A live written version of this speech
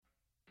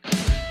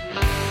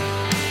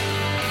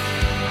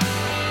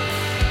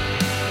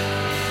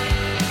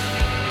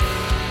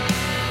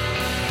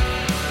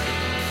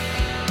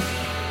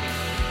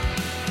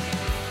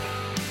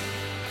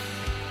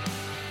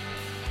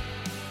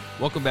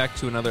Welcome back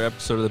to another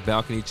episode of the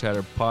Balcony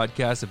Chatter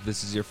podcast. If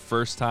this is your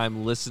first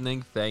time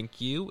listening, thank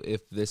you.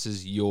 If this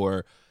is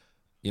your,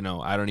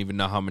 I don't even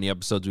know how many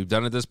episodes we've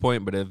done at this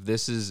point, but if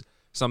this is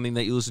something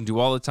that you listen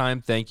to all the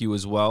time, thank you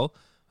as well.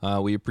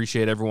 We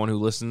appreciate everyone who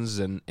listens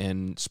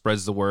and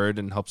spreads the word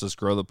and helps us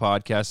grow the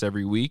podcast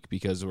every week,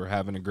 because we're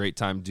having a great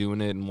time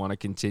doing it and want to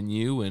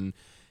continue and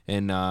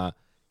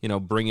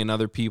bring in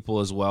other people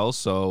as well.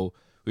 So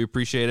we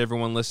appreciate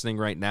everyone listening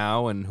right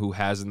now and who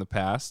has in the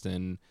past.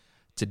 And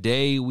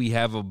today we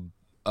have I'm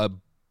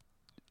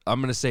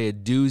going to say a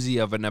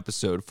doozy of an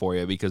episode for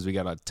you, because we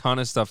got a ton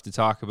of stuff to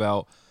talk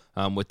about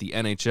with the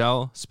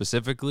NHL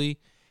specifically.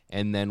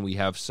 And then we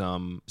have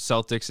some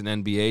Celtics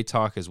and NBA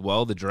talk as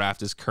well. The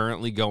draft is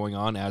currently going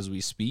on as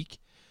we speak.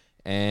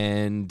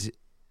 And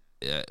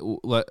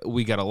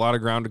we got a lot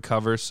of ground to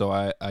cover. So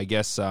I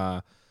guess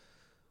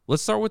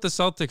let's start with the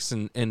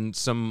Celtics and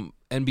some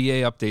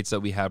NBA updates that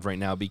we have right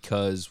now,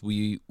 because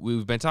we've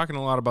been talking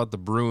a lot about the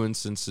Bruins,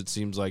 since it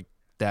seems like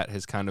that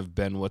has kind of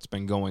been what's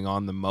been going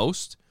on the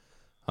most.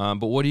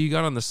 But what do you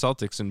got on the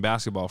Celtics and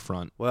basketball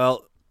front?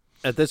 Well,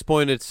 at this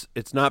point,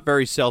 it's not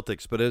very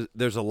Celtics, but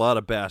there's a lot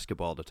of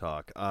basketball to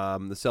talk.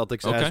 The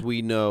Celtics, Okay. as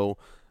we know,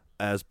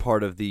 as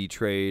part of the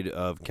trade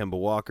of Kemba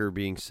Walker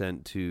being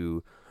sent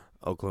to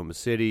Oklahoma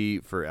City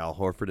for Al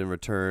Horford in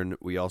return,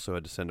 we also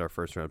had to send our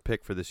first-round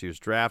pick for this year's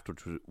draft,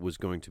 which was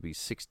going to be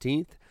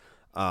 16th.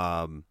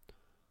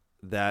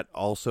 That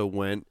also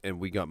went, and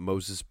we got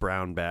Moses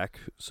Brown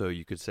back. So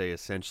you could say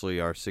essentially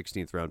our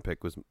 16th round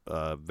pick was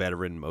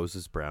veteran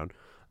Moses Brown,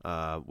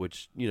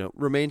 which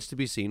remains to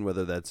be seen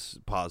whether that's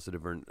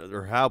positive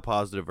or how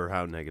positive or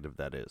how negative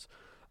that is.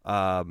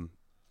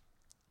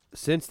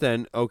 Since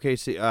then,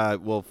 OKC.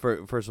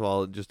 First of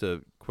all, just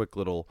a quick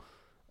little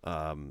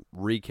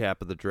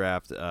recap of the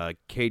draft.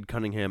 Cade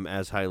Cunningham,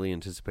 as highly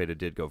anticipated,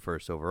 did go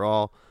first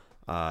overall.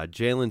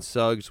 Jalen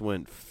Suggs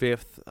went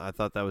 5th. I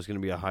thought that was going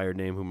to be a higher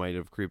name who might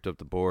have creeped up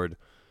the board.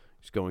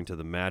 He's going to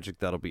the Magic.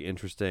 That'll be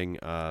interesting.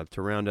 To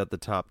round out the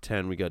top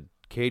 10, we got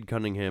Cade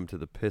Cunningham to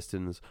the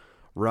Pistons.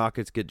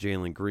 Rockets get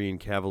Jalen Green.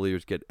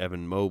 Cavaliers get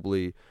Evan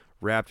Mobley.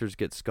 Raptors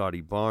get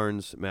Scotty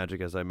Barnes. Magic,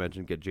 as I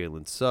mentioned, get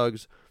Jalen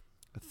Suggs.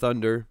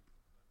 Thunder,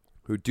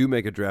 who do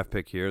make a draft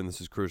pick here, and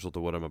this is crucial to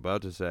what I'm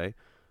about to say,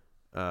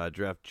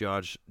 draft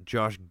Josh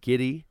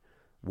Giddey.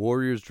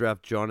 Warriors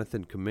draft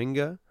Jonathan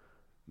Kuminga.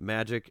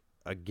 Magic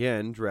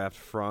again draft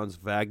Franz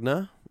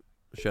Wagner.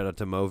 Shout out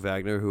to Mo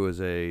Wagner, who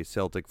was a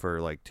Celtic for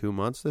like 2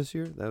 months this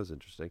year. That was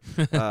interesting.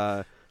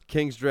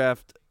 Kings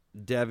draft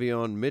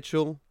Davion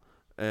Mitchell,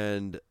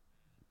 and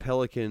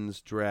Pelicans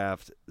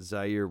draft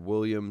Zaire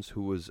Williams,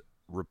 who was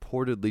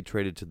reportedly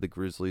traded to the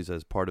Grizzlies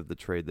as part of the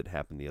trade that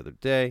happened the other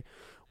day,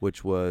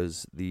 which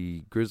was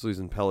the Grizzlies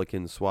and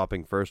Pelicans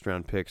swapping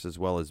first-round picks as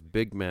well as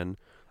big men,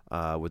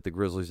 with the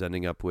Grizzlies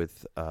ending up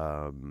with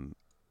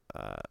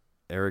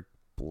Eric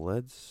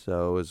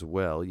Bledsoe as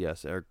well.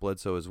 Yes, Eric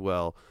Bledsoe as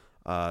well.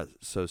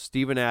 So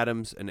Steven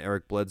Adams and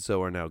Eric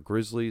Bledsoe are now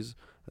Grizzlies,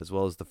 as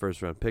well as the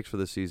first-round picks for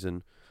the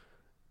season.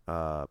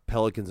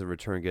 Pelicans in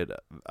return get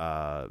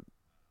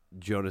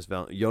Jonas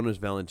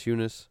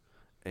Valanciunas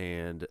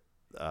and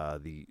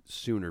the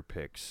Sooner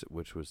picks,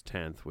 which was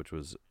 10th, which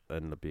was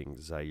ended up being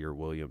Zaire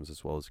Williams,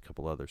 as well as a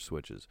couple other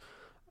switches.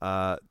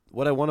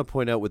 What I want to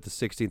point out with the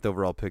 16th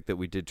overall pick that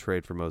we did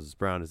trade for Moses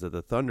Brown is that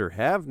the Thunder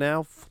have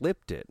now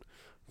flipped it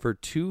for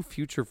 2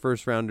 future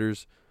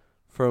first-rounders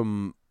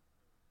from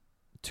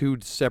 2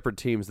 separate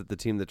teams that the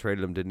team that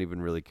traded them didn't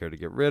even really care to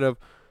get rid of.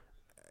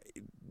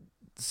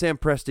 Sam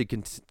Presti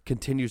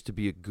continues to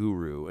be a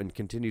guru and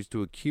continues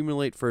to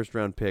accumulate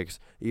first-round picks,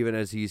 even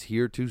as he's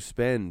here to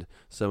spend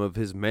some of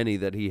his many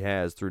that he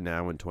has through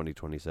now in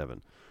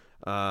 2027.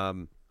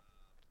 That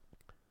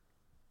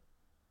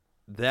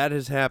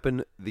has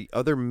happened. The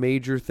other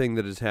major thing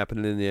that has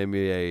happened in the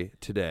NBA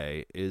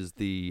today is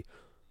the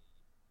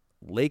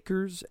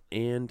Lakers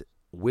and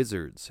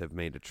Wizards have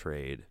made a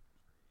trade.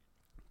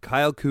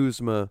 Kyle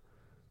Kuzma,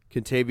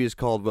 Kentavious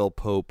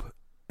Caldwell-Pope,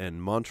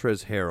 and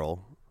Montrezl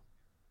Harrell,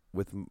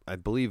 with, I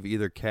believe,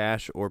 either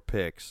cash or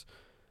picks,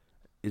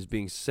 is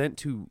being sent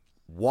to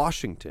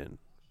Washington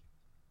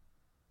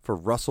for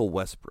Russell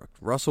Westbrook.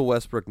 Russell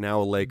Westbrook,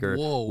 now a Laker.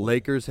 Whoa.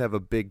 Lakers have a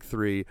big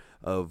 3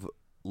 of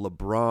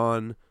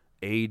LeBron,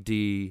 AD,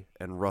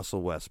 and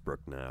Russell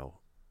Westbrook now.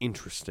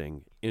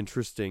 Interesting.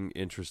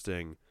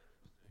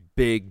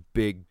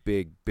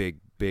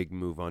 Big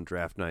move on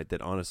draft night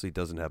that honestly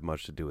doesn't have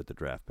much to do with the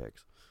draft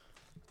picks.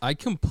 I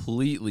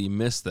completely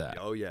missed that.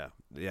 Oh yeah.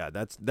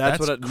 That's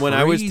That's when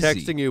I was crazy.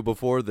 texting you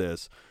before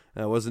this,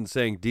 I wasn't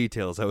saying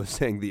details. I was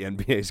saying the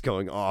NBA is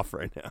going off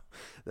right now.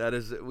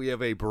 We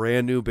have a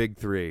brand new big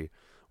 3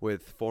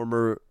 with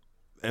former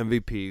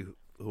MVP,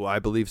 who I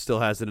believe still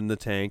has it in the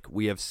tank.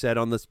 We have said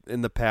on this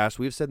in the past.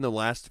 We've said in the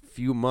last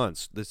few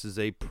months, this is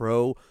a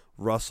pro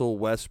Russell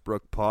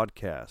Westbrook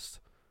podcast.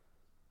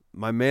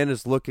 My man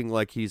is looking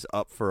like he's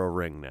up for a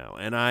ring now.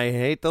 And I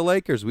hate the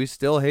Lakers. We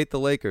still hate the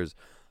Lakers.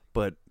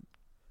 But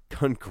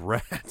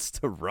congrats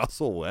to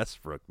Russell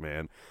Westbrook,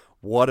 man.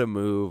 What a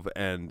move.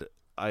 And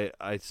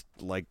I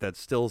like that's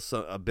still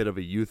a bit of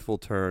a youthful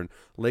turn.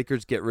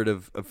 Lakers get rid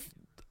of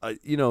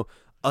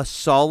a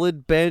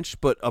solid bench,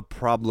 but a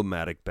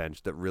problematic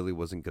bench that really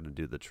wasn't going to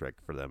do the trick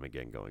for them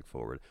again going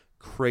forward.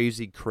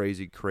 Crazy,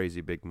 crazy,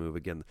 crazy big move.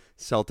 Again,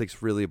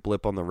 Celtics really a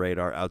blip on the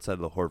radar outside of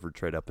the Horford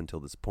trade up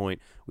until this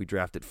point. We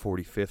drafted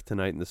 45th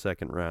tonight in the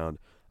second round.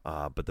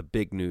 But the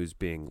big news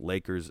being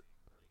Lakers,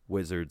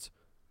 Wizards,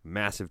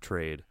 massive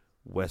trade.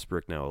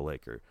 Westbrook now a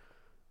Laker.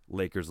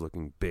 Lakers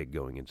looking big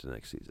going into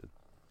next season.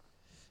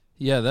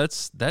 Yeah,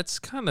 that's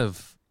kind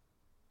of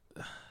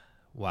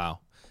wow.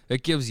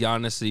 It gives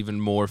Giannis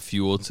even more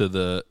fuel to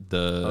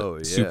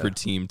the super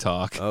team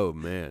talk. Oh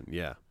man,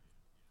 yeah.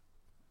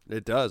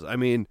 It does. I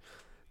mean,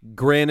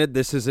 granted,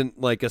 this isn't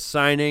like a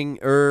signing,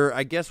 or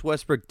I guess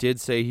Westbrook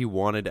did say he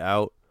wanted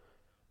out,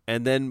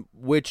 and then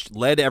which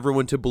led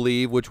everyone to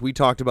believe, which we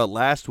talked about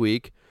last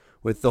week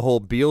with the whole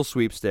Beal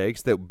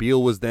sweepstakes, that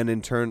Beal was then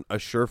in turn a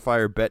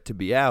surefire bet to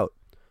be out.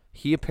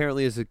 He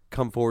apparently has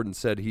come forward and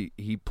said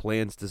he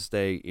plans to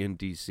stay in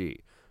D.C.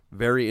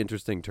 Very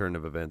interesting turn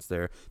of events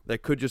there.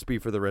 That could just be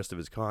for the rest of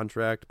his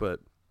contract,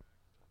 but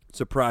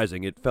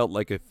surprising. It felt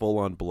like a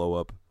full-on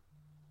blow-up.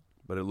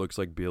 But it looks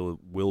like Beal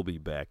will be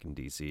back in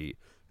D.C.,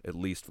 at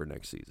least for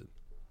next season.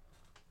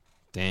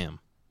 Damn.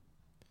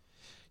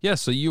 Yeah,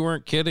 so you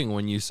weren't kidding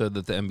when you said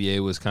that the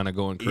NBA was kind of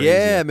going crazy.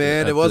 Yeah,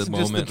 man. It wasn't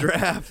just the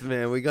draft,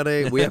 man. We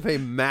have a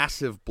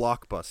massive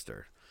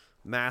blockbuster.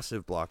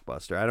 Massive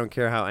blockbuster. I don't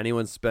care how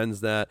anyone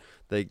spends that.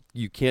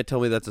 You can't tell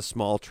me that's a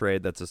small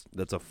trade. That's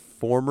a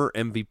former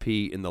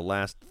MVP in the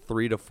last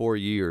 3 to 4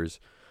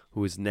 years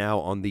who is now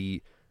on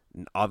the,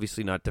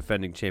 obviously not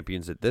defending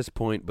champions at this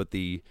point, but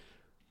the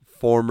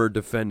former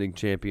defending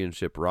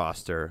championship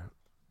roster.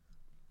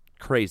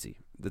 Crazy.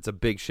 That's a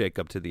big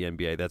shakeup to the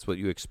NBA. That's what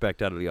you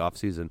expect out of the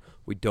offseason.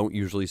 We don't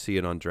usually see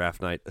it on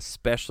draft night,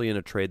 especially in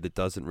a trade that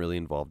doesn't really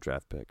involve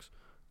draft picks.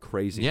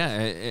 Crazy.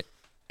 Yeah,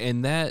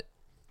 and that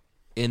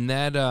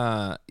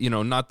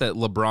not that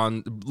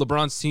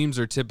LeBron's teams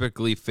are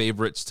typically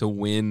favorites to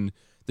win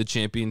the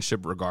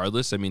championship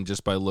regardless. I mean,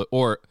 just by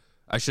or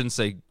I shouldn't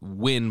say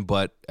win,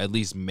 but at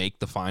least make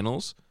the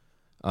finals.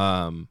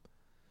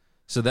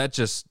 So that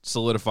just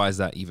solidifies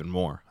that even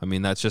more. I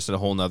mean, that's just a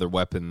whole nother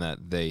weapon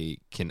that they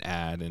can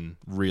add, and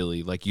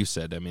really, like you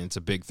said, I mean, it's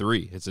a big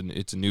three. It's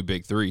a new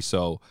big three.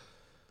 So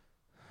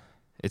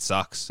it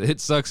sucks. It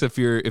sucks if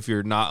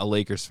you're not a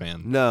Lakers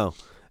fan. No,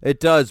 it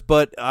does.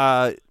 But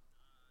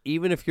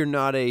even if you're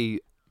not a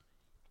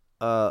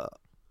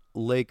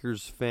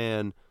Lakers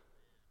fan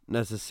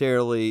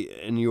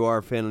necessarily, and you are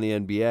a fan of the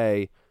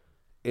NBA,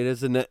 it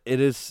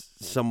is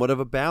somewhat of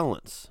a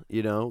balance,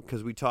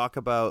 because we talk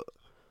about.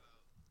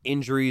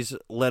 Injuries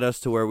led us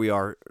to where we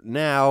are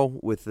now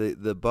with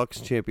the Bucks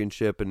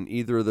championship, and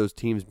either of those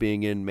teams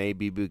being in may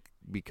be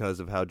because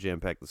of how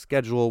jam-packed the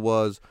schedule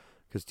was,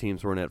 because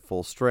teams weren't at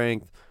full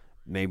strength.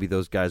 Maybe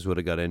those guys would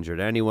have got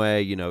injured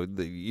anyway.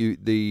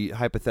 The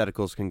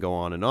hypotheticals can go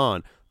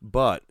on,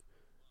 but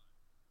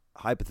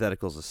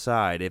hypotheticals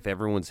aside, if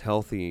everyone's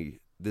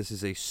healthy, this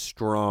is a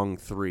strong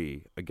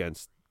three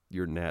against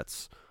your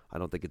Nets. I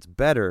don't think it's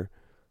better,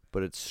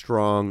 but it's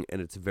strong,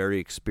 and it's very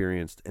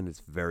experienced, and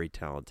it's very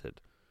talented.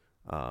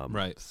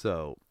 Right.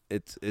 So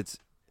it's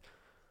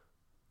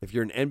if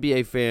you're an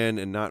NBA fan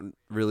and not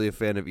really a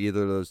fan of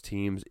either of those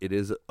teams, it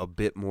is a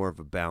bit more of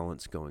a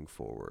balance going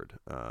forward.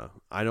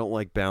 I don't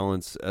like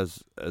balance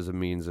as a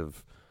means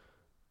of,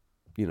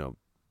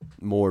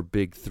 more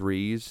big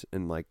threes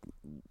and like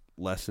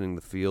lessening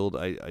the field.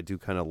 I do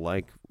kind of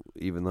like,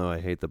 even though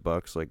I hate the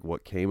Bucks, like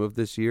what came of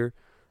this year.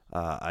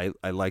 I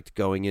liked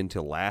going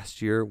into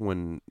last year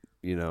when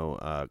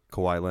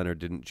Kawhi Leonard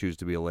didn't choose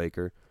to be a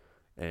Laker,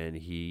 and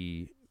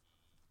he.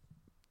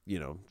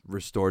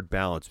 Restored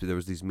balance. There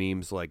was these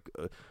memes like,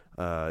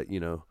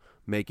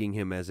 making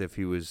him as if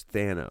he was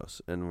Thanos,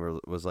 and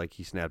was like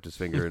he snapped his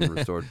finger and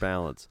restored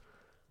balance.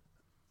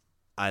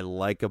 I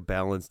like a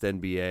balanced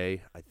NBA.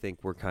 I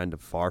think we're kind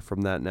of far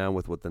from that now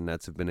with what the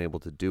Nets have been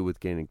able to do with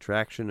gaining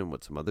traction and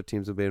what some other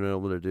teams have been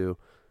able to do.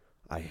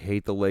 I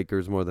hate the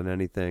Lakers more than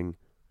anything.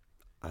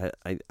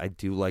 I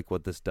do like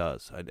what this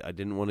does. I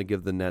didn't want to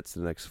give the Nets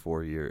the next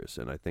 4 years,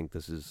 and I think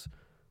this is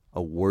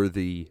a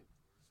worthy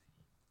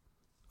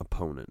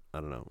opponent.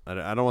 I don't know.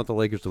 I don't want the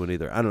Lakers to win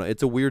either. I don't know.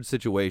 It's a weird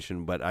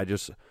situation, but I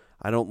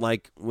don't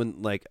like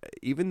when, like,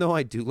 even though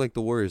I do like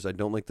the Warriors, I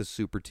don't like the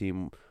super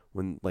team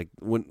when I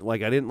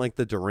didn't like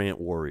the Durant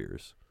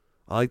Warriors.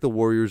 I like the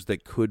Warriors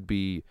that could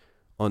be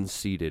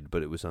unseeded,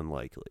 but it was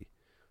unlikely.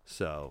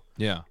 So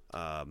yeah,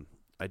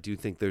 I do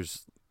think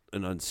there's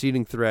an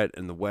unseeding threat,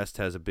 and the West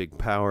has a big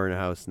power in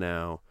house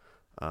now.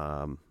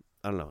 I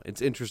don't know.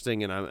 It's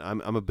interesting, and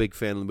I'm a big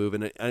fan of the move,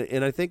 and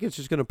I think it's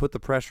just going to put the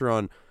pressure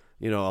on.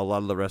 A lot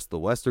of the rest of the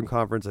Western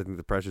Conference. I think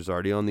the pressure's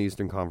already on the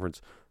Eastern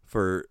Conference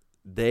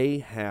they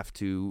have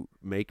to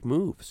make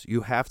moves.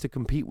 You have to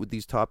compete with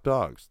these top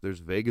dogs. There's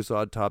Vegas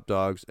odd top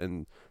dogs,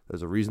 and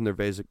there's a reason they're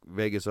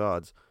Vegas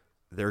odds.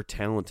 They're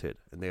talented,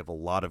 and they have a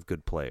lot of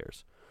good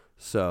players.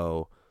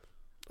 So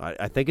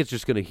I think it's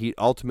just going to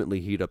ultimately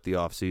heat up the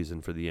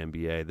offseason for the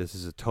NBA. This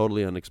is a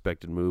totally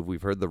unexpected move.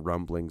 We've heard the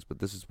rumblings, but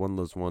this is one of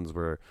those ones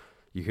where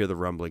you hear the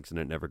rumblings and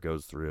it never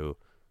goes through.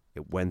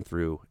 It went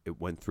through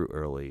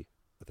early.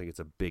 I think it's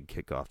a big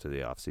kickoff to the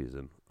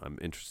offseason. I'm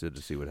interested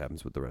to see what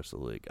happens with the rest of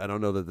the league. I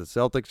don't know that the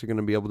Celtics are going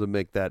to be able to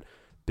make that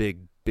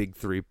big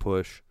three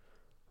push,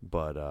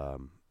 but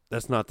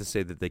that's not to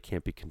say that they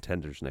can't be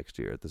contenders next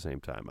year at the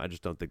same time. I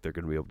just don't think they're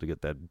going to be able to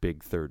get that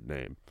big third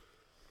name.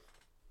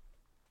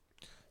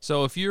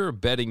 So if you're a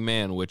betting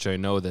man, which I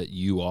know that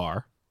you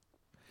are,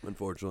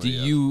 unfortunately,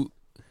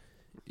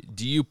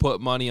 do you put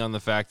money on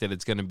the fact that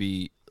it's going to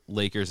be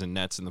Lakers and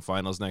Nets in the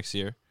finals next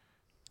year?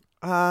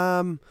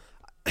 Well,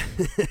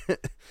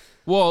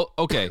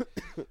 okay.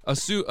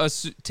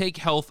 Take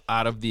health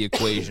out of the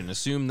equation.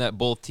 Assume that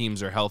both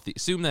teams are healthy.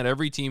 Assume that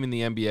every team in the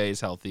NBA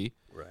is healthy.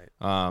 Right.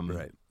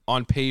 Right.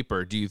 On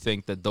paper, do you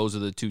think that those are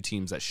the two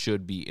teams that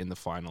should be in the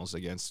finals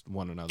against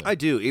one another? I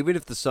do. Even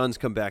if the Suns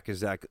come back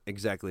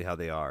exactly how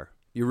they are.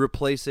 You're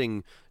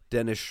replacing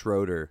Dennis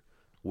Schroeder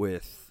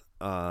with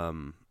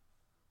Russell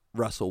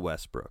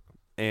Westbrook.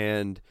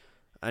 And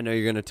I know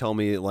you're going to tell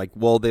me, like,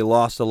 well, they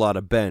lost a lot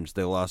of bench.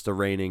 They lost a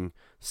reigning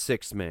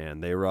sixth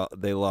man. They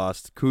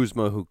lost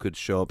Kuzma, who could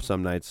show up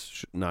some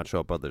nights, not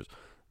show up others.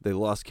 They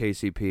lost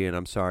KCP, and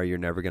I'm sorry, you're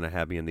never going to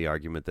have me in the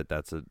argument that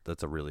that's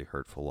a really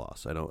hurtful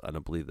loss. I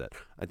don't believe that.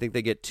 I think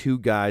they get two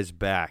guys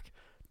back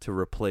to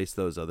replace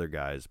those other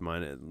guys,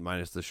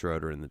 minus the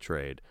Schroeder in the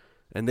trade.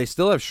 And they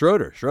still have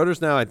Schroeder.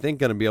 Schroeder's now, I think,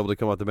 going to be able to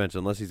come off the bench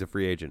unless he's a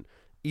free agent.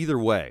 Either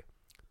way,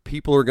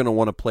 people are going to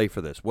want to play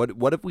for this.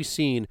 What have we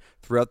seen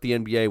throughout the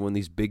NBA when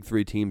these big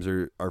three teams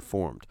are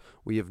formed?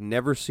 We have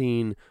never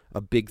seen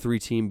a big three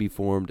team be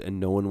formed,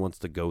 and no one wants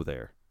to go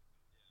there.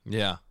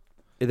 Yeah.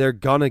 They're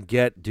going to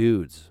get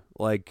dudes.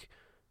 Like,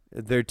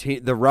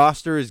 the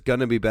roster is going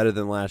to be better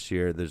than last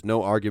year. There's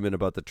no argument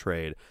about the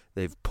trade.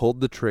 They've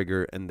pulled the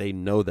trigger, and they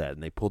know that,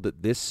 and they pulled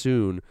it this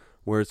soon,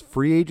 whereas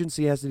free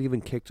agency hasn't even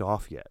kicked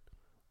off yet.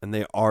 And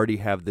they already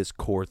have this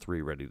core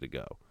three ready to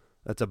go.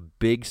 That's a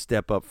big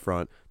step up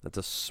front. That's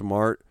a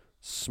smart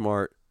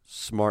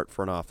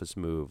front office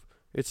move.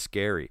 It's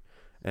scary.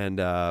 And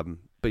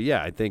but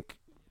yeah, I think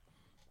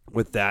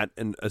with that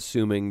and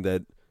assuming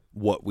that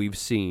what we've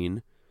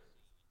seen,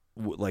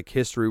 like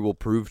history will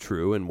prove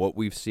true, and what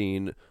we've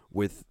seen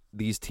with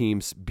these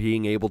teams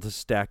being able to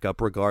stack up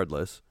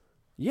regardless,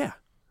 yeah,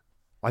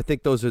 I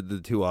think those are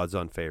the two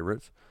odds-on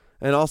favorites.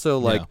 And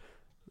also,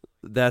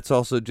 that's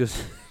also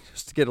just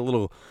to get a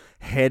little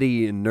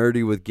heady and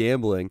nerdy with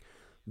gambling,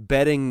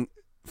 betting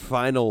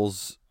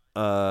finals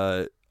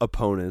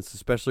opponents,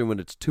 especially when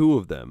it's two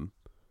of them,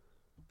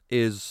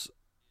 it's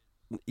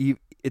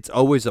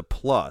always a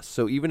plus.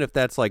 So even if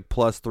that's like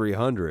plus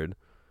 300,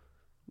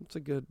 it's a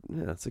good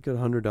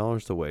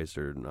 $100 to waste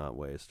or not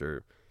waste,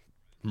 or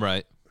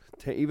right.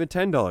 Even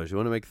 $10. You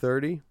want to make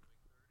 30?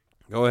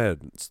 Go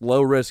ahead. It's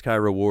low risk, high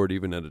reward,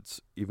 even at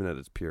its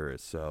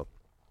purest. So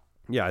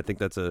yeah, I think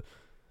that's a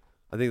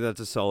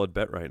solid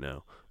bet right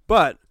now.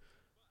 But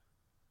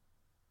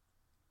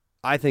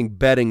I think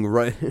betting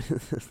right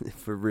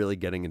if we're really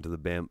getting into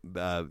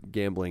the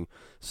gambling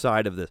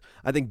side of this,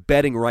 I think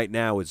betting right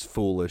now is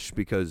foolish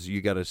because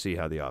you got to see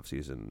how the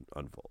offseason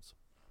unfolds.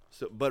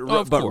 So, but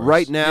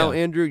right now, yeah.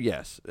 Andrew,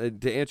 yes.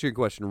 To answer your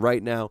question,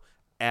 right now,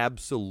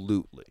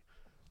 absolutely.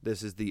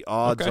 This is the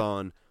odds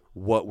on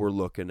what we're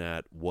looking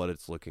at, what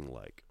it's looking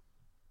like.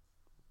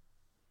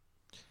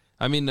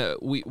 I mean,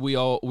 we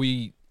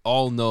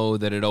all know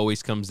that it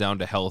always comes down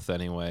to health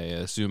anyway,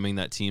 assuming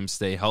that teams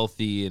stay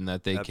healthy and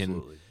that they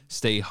can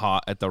stay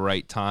hot at the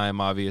right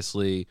time.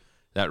 Obviously,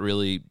 that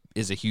really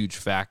is a huge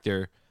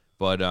factor.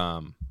 But,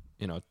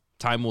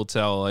 time will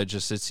tell. It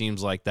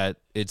seems like that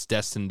it's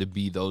destined to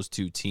be those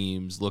two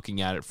teams, looking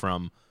at it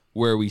from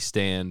where we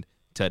stand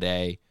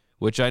today,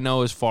 which I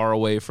know is far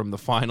away from the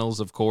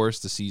finals, of course.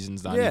 The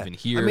season's not even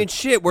here. I mean,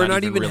 shit, we're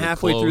not even really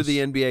halfway close through the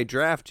NBA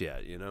draft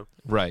yet,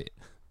 Right.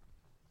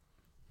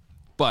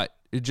 But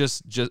it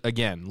just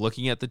again,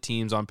 looking at the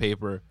teams on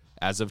paper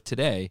as of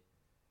today,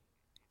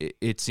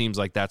 it seems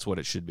like that's what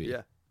it should be.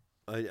 Yeah,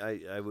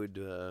 I would,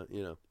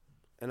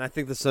 and I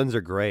think the Suns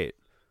are great,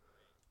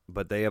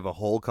 but they have a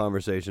whole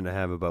conversation to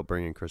have about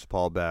bringing Chris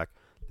Paul back.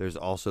 There's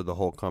also the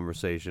whole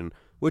conversation,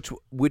 which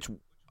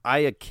I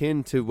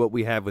akin to what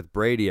we have with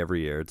Brady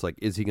every year. It's like,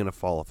 is he going to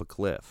fall off a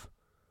cliff?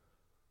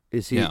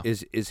 Is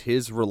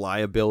his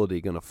reliability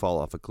going to fall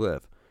off a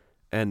cliff?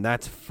 And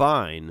that's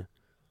fine.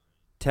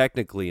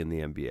 Technically in the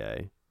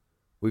NBA,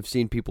 we've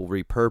seen people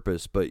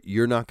repurpose, but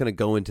you're not going to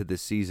go into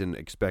this season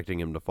expecting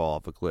him to fall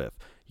off a cliff.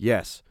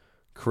 Yes,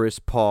 Chris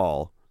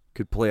Paul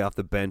could play off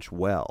the bench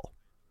well,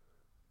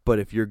 but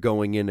if you're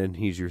going in and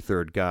he's your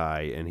third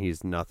guy and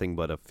he's nothing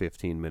but a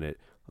 15-minute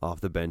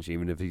off the bench,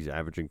 even if he's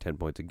averaging 10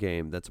 points a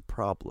game, that's a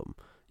problem.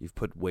 You've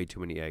put way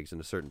too many eggs in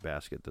a certain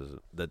basket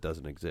that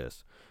doesn't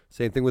exist.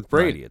 Same thing with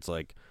Brady. Right. It's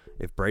like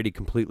if Brady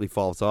completely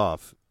falls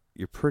off,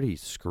 you're pretty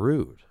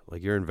screwed.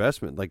 Like your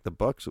investment, like the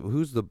Bucks.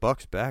 Who's the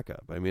Bucks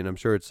backup? I mean, I'm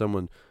sure it's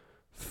someone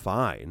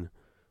fine,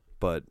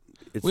 but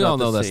it's We not all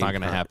know the that's same not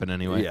going to kind- happen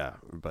anyway. Yeah,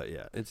 but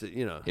yeah, it's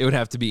It would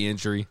have to be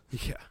injury.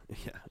 yeah,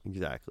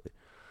 exactly.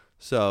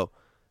 So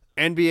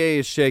NBA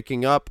is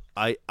shaking up.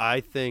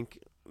 I think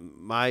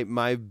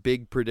my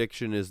big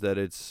prediction is that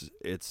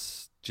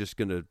it's just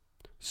going to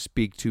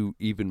speak to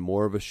even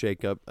more of a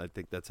shakeup. I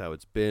think that's how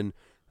it's been.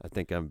 I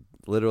think I'm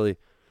literally,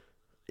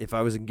 if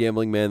I was a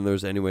gambling man and there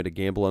was any way to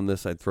gamble on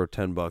this, I'd throw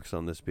 $10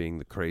 on this being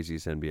the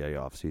craziest NBA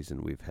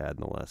offseason we've had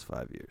in the last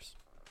 5 years.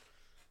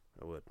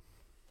 I would.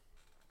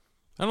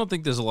 I don't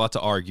think there's a lot to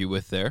argue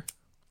with there.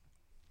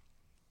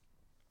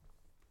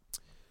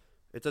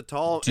 It's a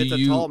tall Do it's a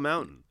you- tall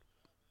mountain.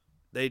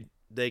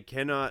 They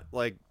cannot,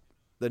 like,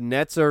 the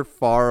Nets are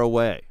far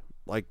away.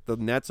 Like, the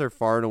Nets are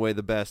far and away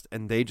the best,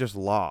 and they just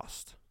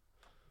lost.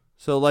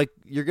 So, like,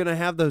 you're going to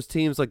have those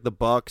teams like the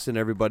Bucks and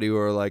everybody who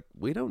are like,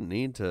 we don't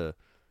need to,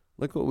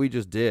 look what we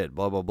just did,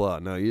 blah, blah, blah.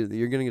 No,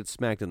 you're going to get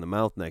smacked in the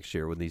mouth next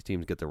year when these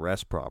teams get to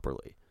rest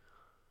properly.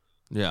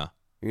 Yeah.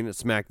 You're going to get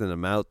smacked in the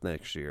mouth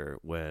next year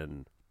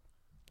when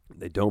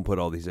they don't put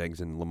all these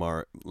eggs in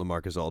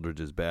LaMarcus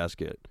Aldridge's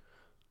basket,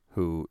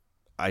 who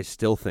I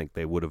still think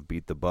they would have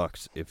beat the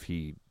Bucks if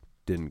he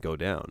didn't go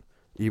down,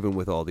 even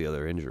with all the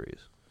other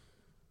injuries.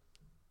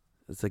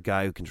 It's a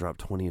guy who can drop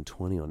 20 and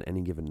 20 on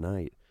any given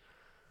night.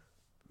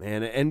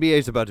 Man, NBA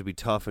is about to be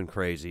tough and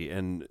crazy,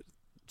 and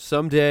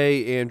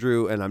someday,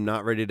 Andrew, and I'm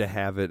not ready to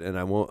have it, and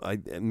I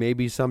won't.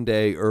 Maybe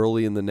someday,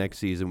 early in the next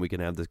season, we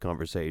can have this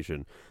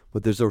conversation.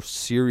 But there's a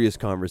serious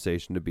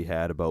conversation to be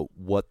had about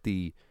what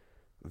the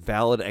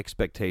valid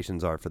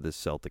expectations are for this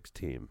Celtics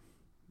team,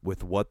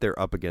 with what they're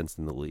up against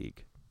in the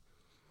league.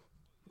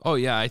 Oh,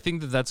 yeah, I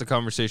think that that's a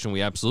conversation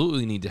we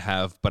absolutely need to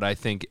have, but I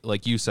think,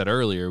 like you said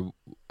earlier,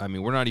 I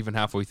mean, we're not even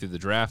halfway through the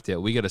draft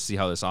yet. We got to see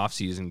how this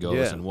offseason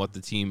goes and what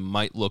the team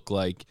might look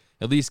like,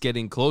 at least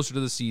getting closer to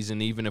the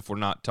season, even if we're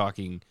not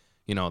talking,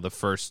 the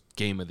first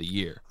game of the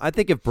year. I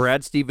think if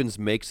Brad Stevens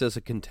makes us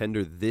a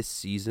contender this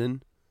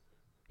season,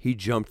 he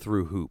jumped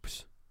through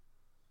hoops.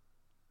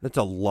 That's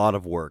a lot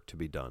of work to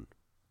be done.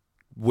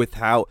 With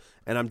how,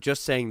 and I'm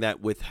just saying that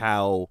with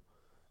how,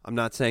 I'm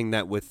not saying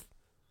that with,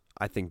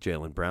 I think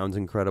Jaylen Brown's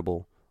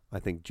incredible. I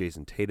think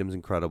Jason Tatum's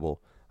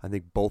incredible. I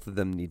think both of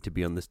them need to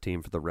be on this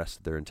team for the rest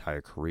of their entire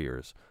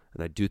careers.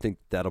 And I do think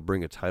that'll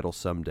bring a title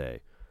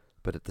someday.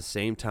 But at the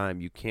same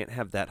time, you can't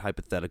have that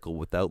hypothetical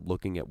without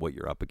looking at what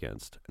you're up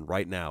against. And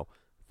right now,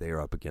 they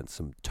are up against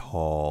some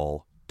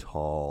tall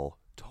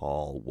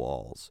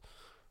walls.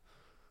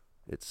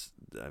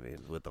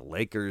 With the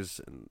Lakers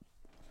and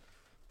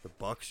the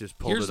Bucks just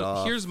pulled it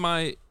off. Here's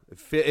my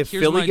If here's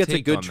Philly my gets a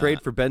take good on trade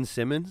that. for Ben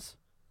Simmons,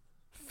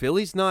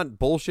 Philly's not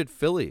bullshit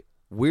Philly.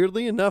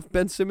 Weirdly enough,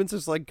 Ben Simmons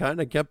has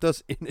kind of kept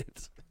us in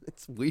it.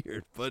 It's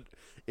weird, but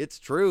it's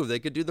true. They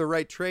could do the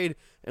right trade,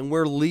 and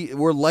we're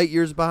light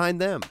years behind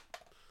them.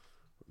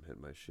 I'm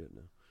hitting my shit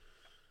now.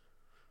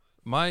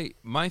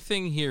 My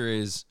thing here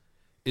is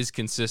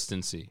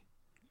consistency.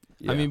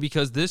 Yeah. I mean,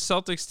 because this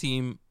Celtics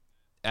team,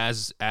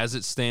 as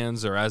it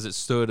stands or as it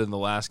stood in the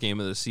last game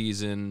of the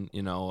season,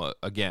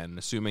 again,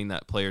 assuming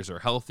that players are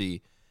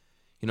healthy,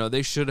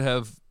 they should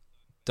have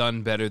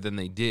done better than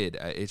they did.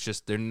 It's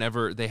just they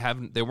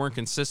weren't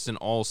consistent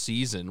all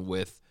season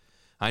with.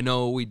 I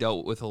know we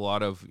dealt with a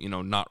lot of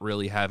not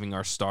really having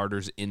our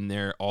starters in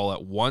there all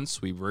at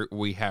once.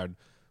 We had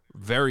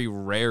very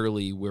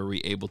rarely were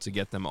we able to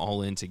get them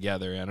all in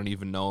together. I don't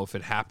even know if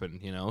it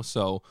happened.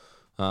 So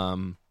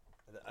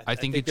I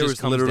think it there just was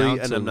comes literally, down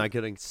and to, I'm not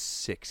getting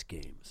 6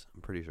 games.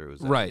 I'm pretty sure it was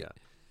that, right.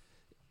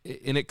 Yeah.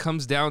 And it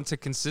comes down to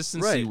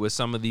consistency with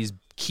some of these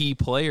key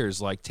players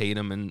like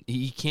Tatum, and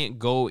he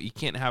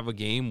can't have a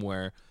game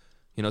where,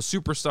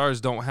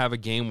 superstars don't have a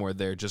game where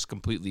they're just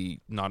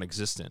completely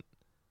non-existent.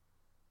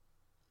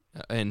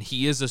 And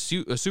he is a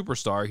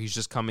superstar. He's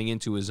just coming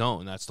into his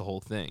own. That's the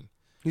whole thing.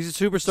 He's a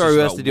superstar just who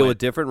has about to deal when. with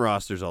different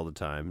rosters all the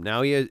time.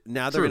 Now they're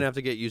True. going to have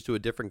to get used to a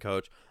different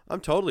coach.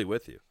 I'm totally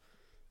with you.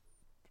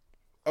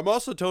 I'm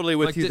also totally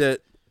with you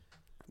that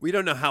we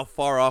don't know how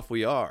far off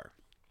we are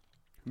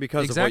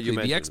because of what you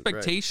mentioned.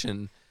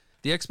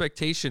 The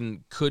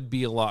expectation could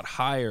be a lot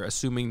higher,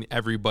 assuming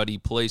everybody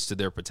plays to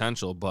their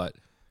potential. But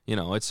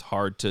it's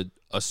hard to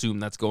assume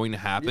that's going to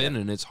happen,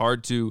 and it's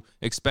hard to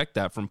expect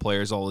that from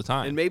players all the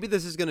time. And maybe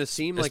this is going to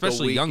seem like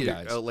especially young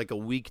guys, like a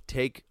weak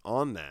take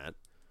on that,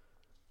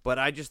 but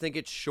I just think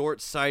it's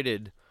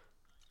short-sighted.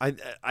 I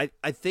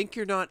think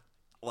you're not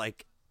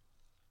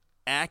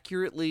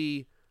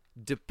accurately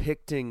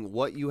depicting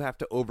what you have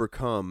to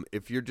overcome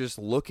if you're just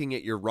looking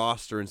at your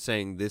roster and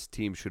saying this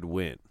team should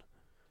win.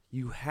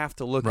 You have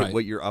to look at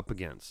what you're up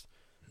against.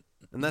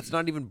 And that's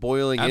not even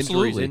boiling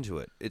injuries into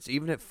it. It's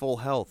even at full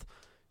health.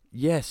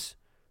 Yes,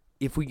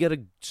 if we get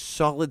a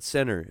solid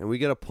center and we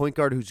get a point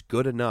guard who's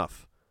good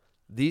enough,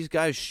 these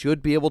guys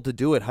should be able to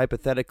do it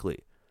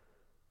hypothetically.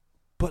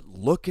 But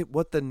look at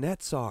what the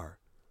Nets are.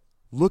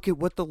 Look at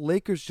what the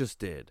Lakers just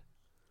did.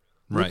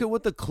 Look at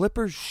what the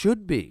Clippers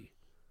should be.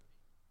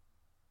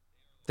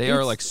 They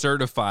are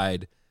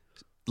certified,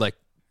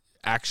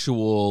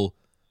 actual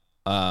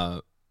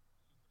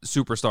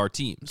superstar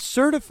teams.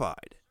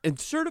 Certified. and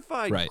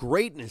certified Right.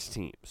 greatness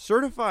teams,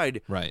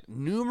 certified Right.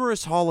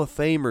 numerous Hall of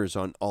Famers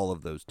on all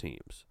of those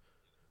teams.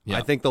 Yeah.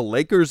 I think the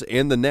Lakers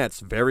and the Nets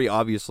very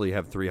obviously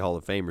have 3 Hall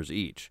of Famers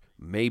each,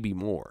 maybe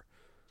more.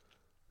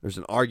 There's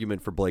an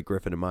argument for Blake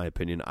Griffin, in my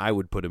opinion. I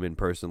would put him in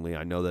personally.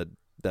 I know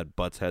that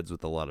butts heads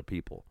with a lot of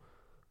people.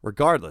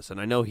 Regardless,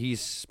 and I know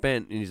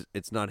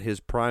it's not his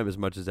prime as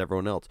much as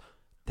everyone else.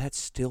 That's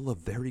still a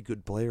very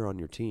good player on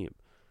your team.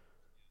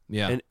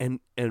 Yeah. And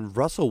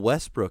Russell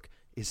Westbrook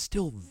is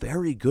still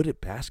very good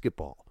at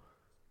basketball.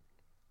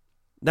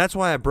 That's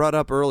why I brought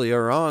up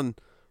earlier on,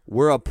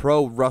 we're a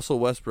pro Russell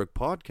Westbrook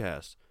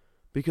podcast,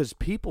 because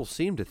people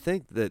seem to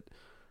think that,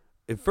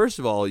 and first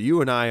of all, you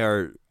and I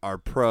are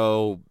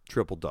pro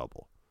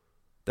triple-double.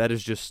 That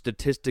is just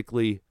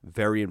statistically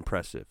very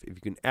impressive. If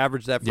you can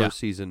average that for a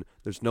season,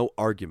 there's no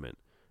argument.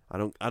 I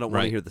don't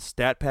want to hear the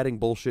stat padding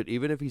bullshit.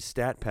 Even if he's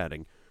stat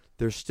padding,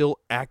 there's still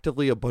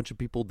actively a bunch of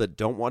people that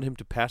don't want him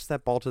to pass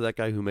that ball to that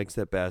guy who makes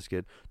that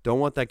basket, don't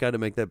want that guy to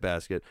make that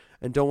basket,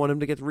 and don't want him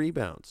to get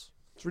rebounds.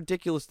 It's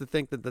ridiculous to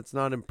think that that's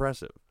not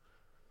impressive.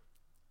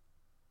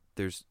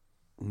 There's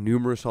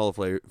numerous Hall of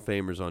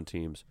Famers on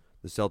teams.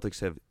 The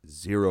Celtics have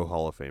 0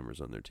 Hall of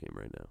Famers on their team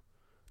right now.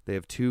 They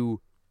have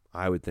 2,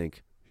 I would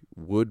think,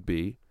 would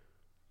be,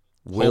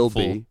 will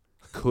be,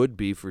 could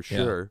be for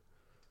sure,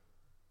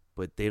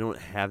 but they don't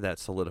have that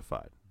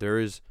solidified. There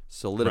is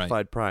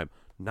solidified prime.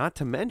 Not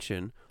to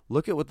mention,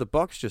 look at what the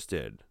Bucks just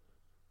did.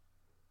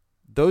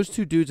 Those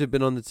 2 dudes have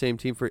been on the same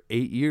team for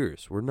 8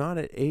 years. We're not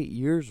at 8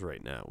 years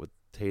right now with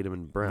Tatum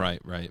and Brown.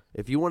 Right.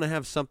 If you want to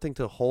have something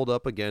to hold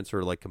up against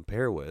or like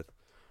compare with,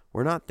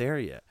 we're not there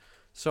yet.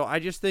 So I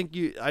just think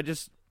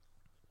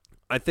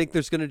I think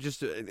there's going to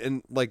just,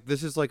 and like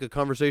this is like a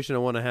conversation I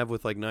want to have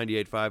with like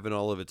 98.5 and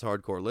all of its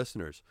hardcore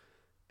listeners.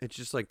 It's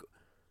just like,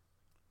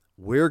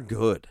 we're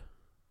good,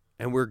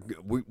 and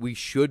we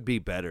should be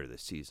better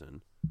this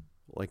season.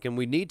 Like, and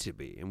we need to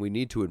be, and we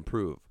need to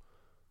improve.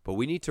 But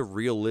we need to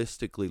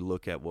realistically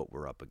look at what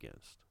we're up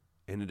against.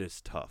 And it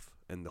is tough.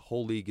 And the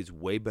whole league is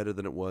way better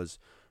than it was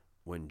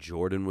when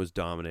Jordan was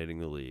dominating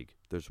the league.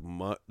 There's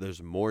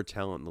more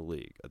talent in the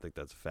league. I think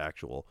that's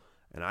factual.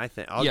 And I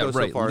think I'll go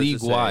so far as to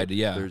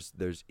say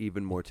there's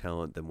even more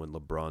talent than when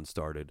LeBron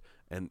started,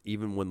 and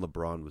even when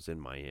LeBron was in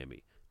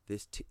Miami.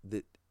 It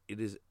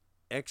is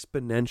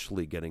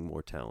exponentially getting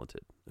more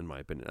talented, in my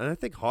opinion. And I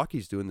think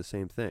hockey's doing the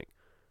same thing.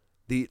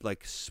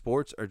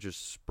 Sports are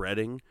just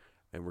spreading,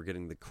 and we're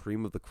getting the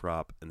cream of the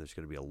crop, and there's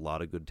going to be a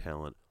lot of good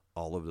talent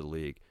all over the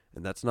league.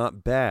 And that's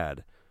not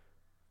bad,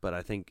 but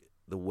I think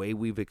the way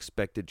we've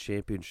expected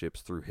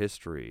championships through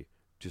history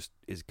just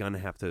is going to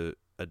have to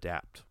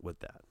adapt with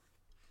that.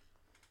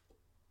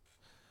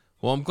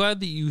 Well, I'm glad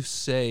that you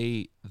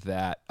say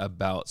that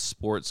about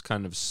sports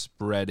kind of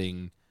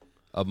spreading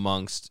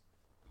amongst,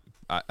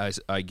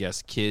 I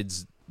guess,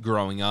 kids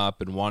growing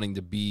up and wanting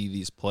to be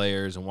these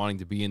players and wanting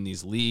to be in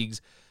these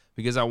leagues,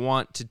 because I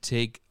want to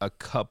take a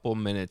couple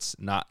minutes,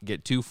 not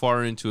get too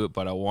far into it,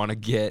 but I want to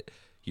get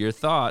your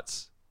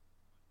thoughts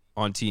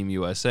on Team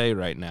USA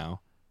right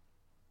now,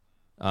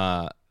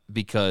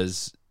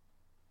 because,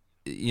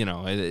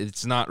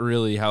 it's not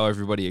really how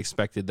everybody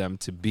expected them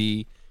to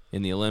be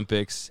in the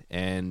Olympics,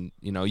 and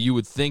you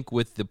would think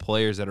with the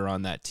players that are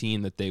on that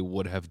team that they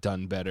would have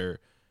done better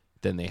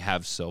than they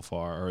have so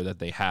far, or that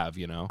they have.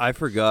 I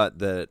forgot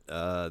that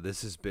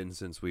this has been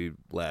since we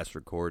last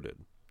recorded.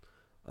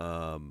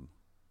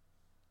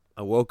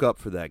 I woke up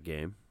for that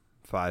game,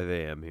 5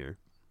 a.m. here.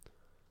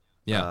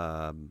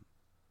 Yeah.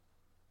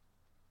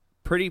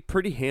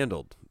 Pretty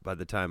handled by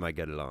the time I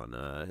get it on.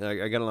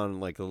 I got it on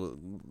like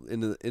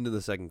into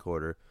the second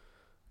quarter.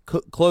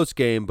 Close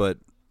game, but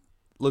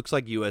looks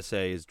like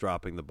USA is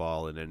dropping the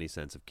ball in any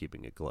sense of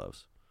keeping it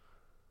close.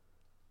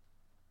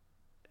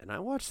 And I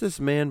watched this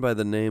man by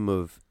the name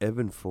of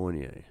Evan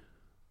Fournier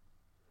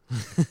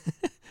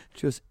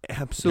just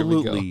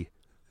absolutely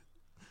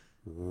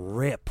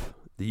rip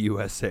the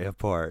USA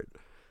apart.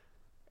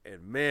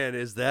 And man,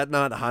 is that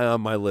not high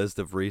on my list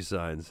of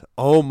re-signs?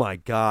 Oh my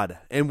God!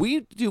 And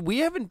we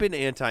haven't been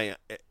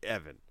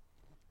anti-Evan,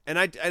 and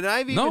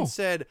I've even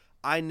said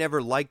I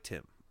never liked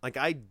him. Like,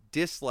 I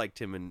disliked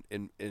him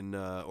in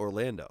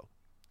Orlando.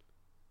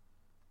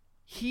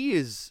 He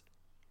is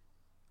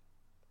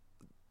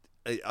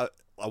a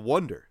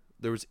wonder.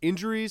 There was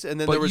injuries, and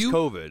then there was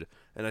COVID,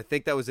 and I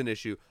think that was an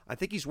issue. I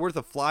think he's worth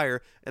a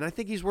flyer, and I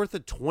think he's worth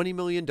a $20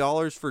 million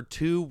for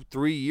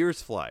 2-3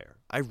 years flyer.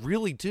 I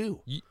really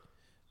do.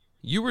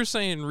 You were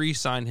saying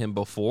re-sign him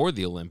before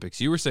the Olympics.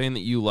 You were saying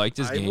that you liked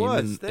his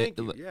game. Thank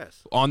you.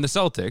 Yes. On the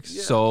Celtics.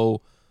 Yeah.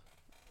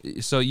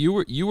 So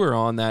you were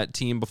on that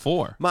team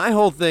before. My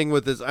whole thing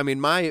with this,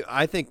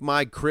 I think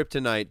my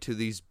kryptonite to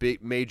these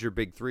major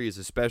big threes,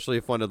 especially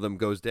if one of them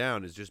goes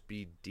down, is just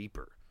be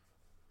deeper.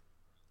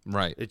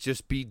 Right. It's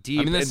just be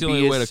deep. That's and the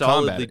only way to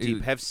combat it.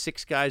 Deep. Have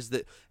 6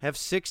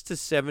 to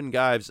 7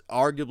 guys,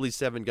 arguably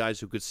 7 guys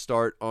who could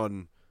start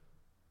in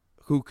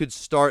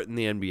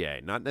the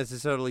NBA. Not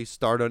necessarily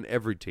start on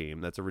every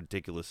team. That's a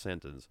ridiculous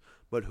sentence.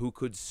 But who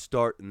could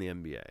start in the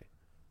NBA.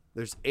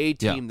 There's a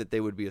team that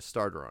they would be a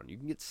starter on. You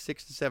can get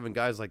 6 to 7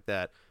 guys like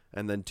that,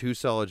 and then 2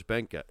 solid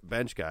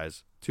bench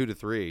guys, 2 to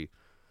 3.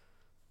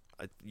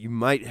 You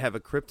might have a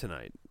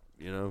kryptonite,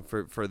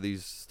 for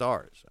these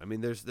stars. I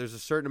mean, there's a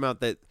certain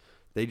amount that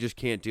they just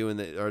can't do,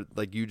 or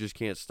like you just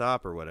can't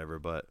stop or whatever.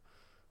 But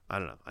I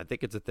don't know. I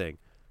think it's a thing.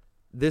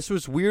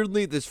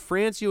 This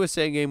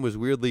France-USA game was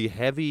weirdly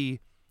heavy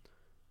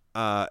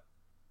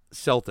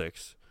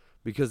Celtics,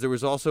 because there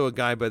was also a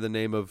guy by the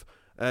name of,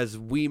 as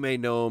we may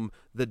know him,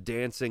 the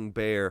Dancing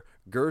Bear,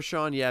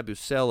 Gershon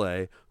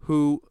Yabusele,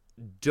 who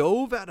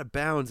dove out of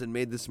bounds and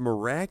made this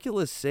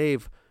miraculous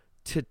save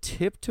to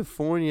tip to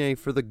Fournier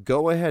for the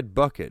go-ahead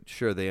bucket.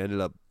 Sure, they ended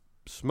up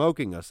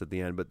smoking us at the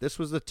end, but this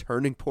was the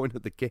turning point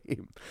of the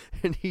game,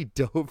 and he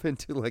dove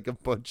into like a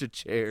bunch of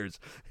chairs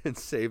and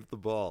saved the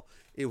ball.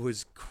 It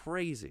was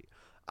crazy.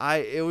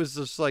 It was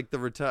just like it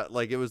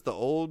was the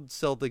old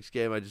Celtics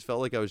game. I just felt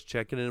like I was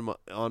checking in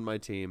on my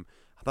team.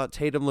 I thought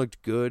Tatum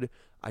looked good.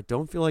 I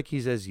don't feel like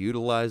he's as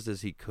utilized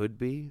as he could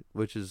be,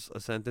 which is a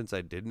sentence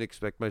I didn't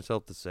expect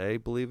myself to say,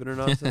 believe it or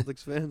not,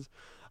 Celtics fans.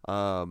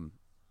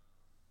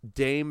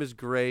 Dame is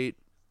great.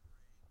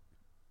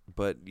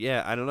 But,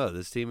 yeah, I don't know.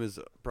 This team is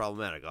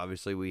problematic.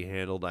 Obviously, we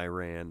handled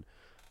Iran.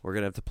 We're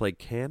going to have to play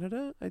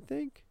Canada, I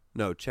think?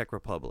 No, Czech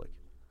Republic.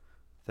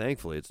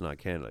 Thankfully, it's not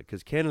Canada.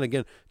 Because Canada,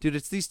 again, dude,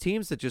 it's these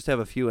teams that just have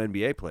a few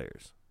NBA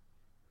players.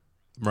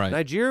 Right.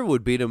 Nigeria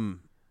would beat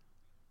them.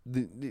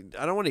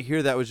 I don't want to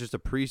hear that was just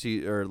a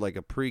or like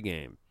a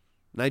pregame.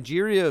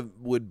 Nigeria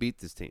would beat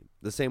this team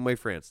the same way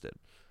France did.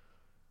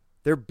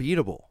 They're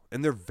beatable,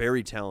 and they're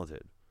very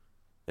talented.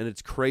 And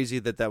it's crazy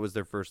that was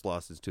their first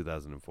loss since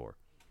 2004.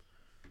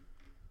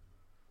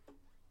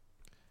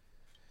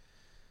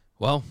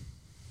 Well,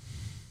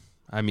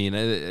 I mean,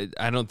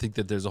 I don't think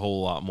that there's a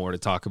whole lot more to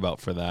talk about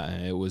for that.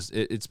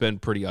 It's been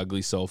pretty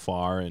ugly so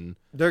far, and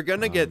they're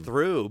gonna get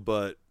through.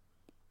 But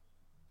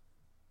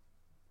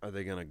are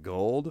they gonna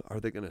gold? Are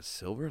they gonna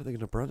silver? Are they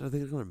gonna bronze? Are they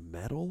gonna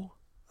medal?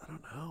 I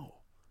don't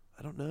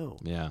know.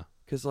 Yeah,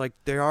 because like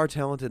they are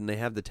talented and they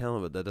have the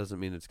talent, but that doesn't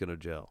mean it's gonna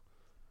gel.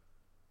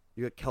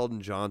 You got Keldon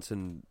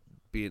Johnson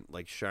being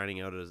like shining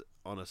out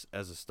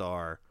as a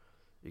star.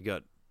 You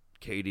got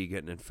KD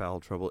getting in foul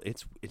trouble.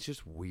 It's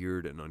just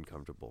weird and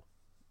uncomfortable.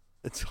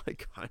 It's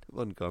like kind of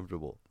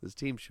uncomfortable. This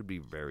team should be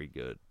very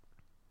good.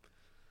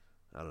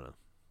 I don't know.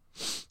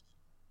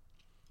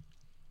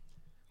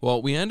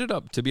 Well,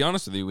 to be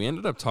honest with you, we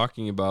ended up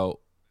talking about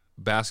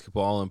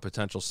basketball and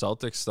potential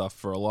Celtics stuff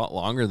for a lot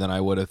longer than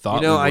I would have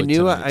thought. I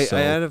knew I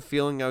had a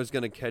feeling I was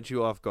going to catch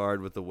you off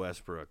guard with the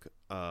Westbrook.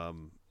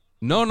 No,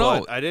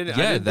 I didn't.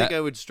 I didn't think I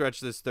would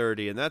stretch this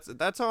 30, and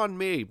that's on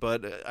me.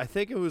 But I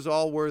think it was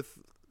all worth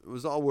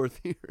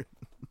hearing.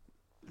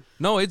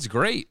 No, it's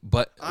great,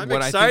 but I'm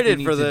what excited I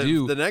think for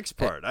the next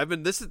part.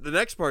 The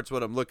next part's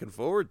what I'm looking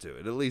forward to.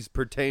 It at least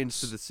pertains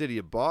to the city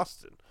of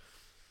Boston.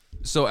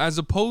 So as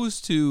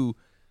opposed to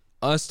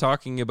us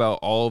talking about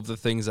all of the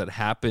things that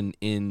happened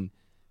in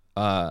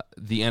the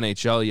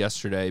NHL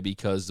yesterday,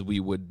 because we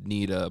would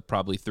need a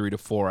probably 3 to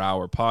 4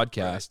 hour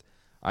podcast, right.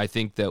 I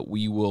think that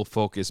we will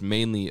focus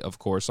mainly, of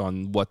course,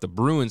 on what the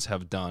Bruins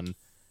have done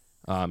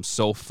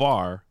so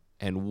far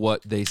and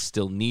what they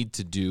still need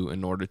to do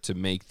in order to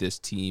make this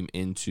team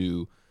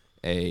into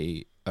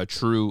a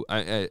true,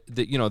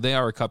 they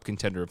are a cup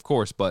contender, of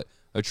course, but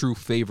a true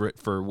favorite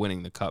for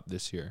winning the cup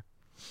this year.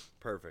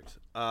 Perfect.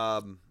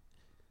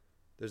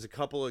 There's a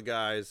couple of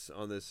guys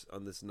on this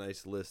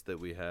nice list that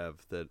we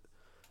have that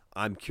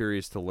I'm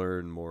curious to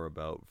learn more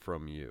about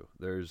from you.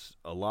 There's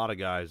a lot of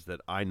guys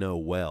that I know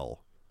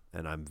well,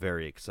 and I'm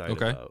very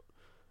excited about.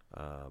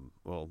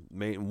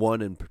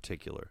 One in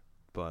particular,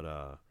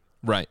 but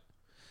right.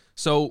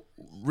 So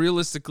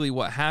realistically,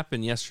 what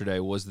happened yesterday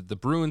was that the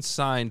Bruins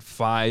signed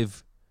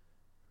picked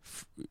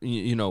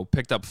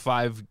up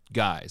 5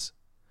 guys.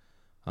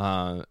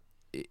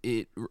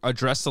 It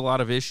addressed a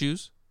lot of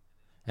issues,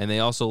 and they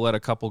also let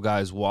a couple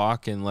guys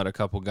walk and let a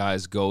couple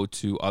guys go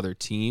to other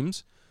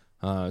teams.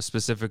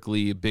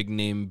 Specifically, a big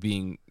name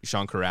being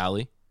Sean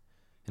Kuraly.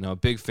 A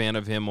big fan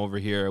of him over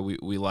here.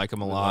 We like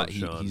him a lot.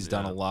 He's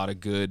done a lot of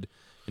good.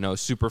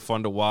 Super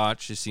fun to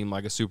watch. He seemed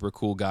like a super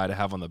cool guy to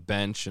have on the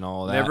bench and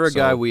all that. Never a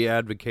guy we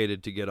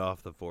advocated to get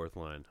off the fourth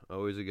line.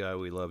 Always a guy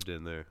we loved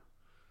in there.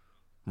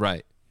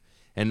 Right.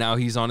 And now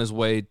he's on his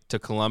way to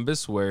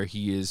Columbus, where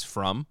he is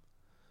from.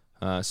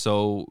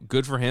 So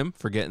good for him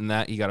for getting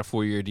that. He got a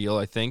 4-year deal,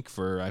 I think,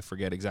 for I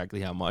forget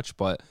exactly how much.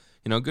 But,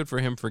 good for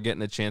him for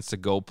getting a chance to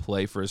go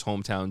play for his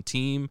hometown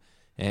team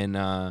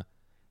and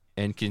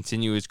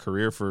continue his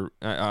career for,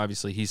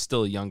 obviously he's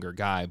still a younger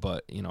guy,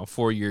 but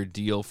 4-year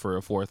deal for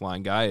a fourth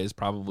line guy is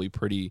probably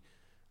pretty,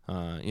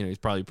 he's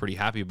probably pretty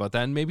happy about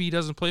that. And maybe he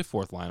doesn't play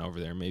fourth line over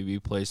there. Maybe he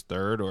plays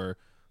third, or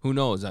who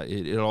knows?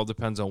 It all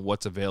depends on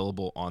what's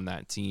available on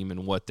that team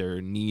and what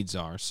their needs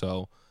are.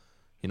 So,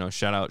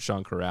 shout out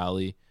Sean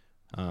Kuraly.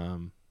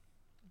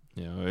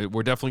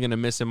 We're definitely going to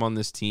miss him on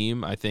this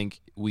team. I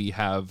think we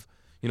have,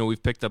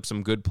 we've picked up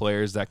some good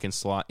players that can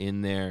slot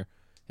in there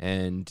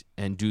and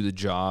do the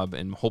job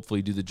and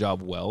hopefully do the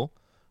job well.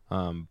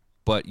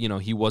 but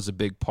he was a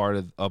big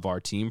part of our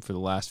team for the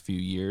last few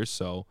years.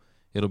 So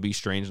it'll be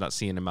strange not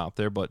seeing him out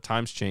there. But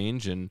times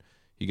change, and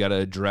you got to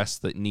address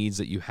the needs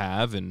that you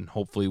have, and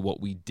hopefully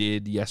what we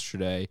did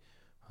yesterday,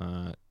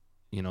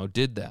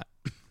 did that.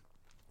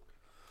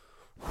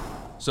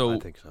 So I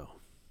think so.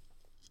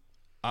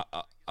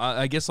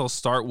 I guess I'll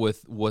start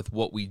with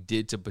what we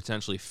did to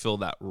potentially fill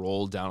that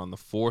role down on the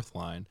fourth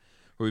line,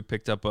 where we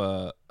picked up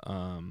a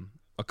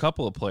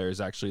couple of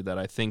players actually that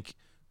I think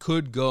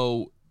could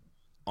go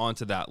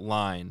onto that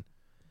line.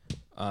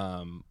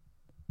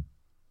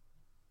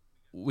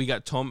 We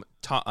got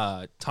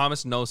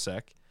Thomas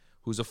Nosek,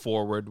 who's a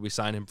forward. We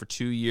signed him for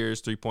 2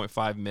 years,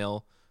 $3.5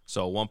 million,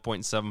 so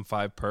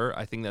 1.75 per.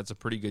 I think that's a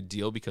pretty good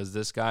deal because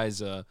this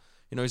guy's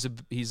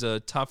he's a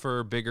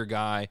tougher, bigger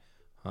guy,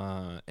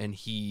 and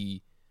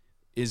he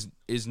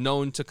is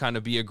known to kind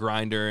of be a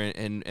grinder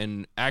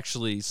and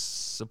actually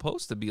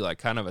supposed to be like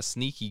kind of a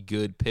sneaky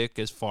good pick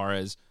as far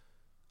as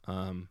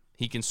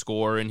he can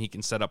score and he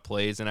can set up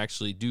plays and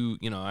actually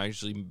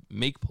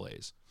make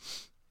plays.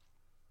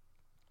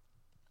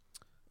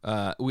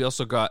 We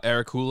also got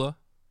Eric Hula,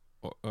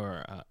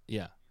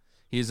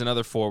 he's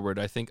another forward.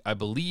 I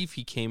believe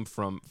he came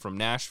from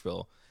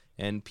Nashville,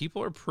 and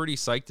people are pretty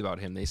psyched about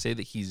him. They say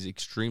that he's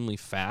extremely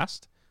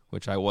fast,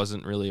 which I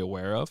wasn't really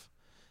aware of,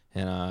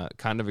 and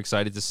kind of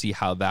excited to see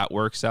how that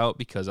works out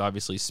because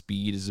obviously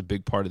speed is a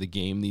big part of the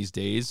game these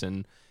days,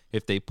 and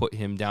if they put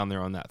him down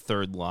there on that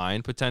third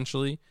line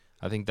potentially,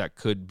 I think that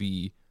could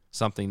be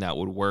something that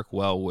would work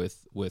well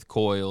with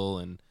Coyle,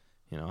 and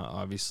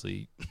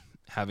obviously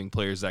having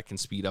players that can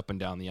speed up and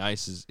down the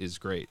ice is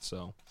great.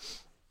 So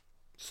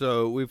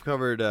we've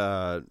covered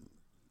Hala,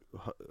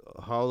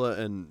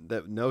 and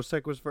that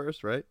Nosek was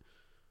first, right?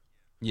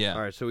 Yeah.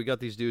 All right, so we got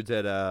these dudes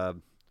at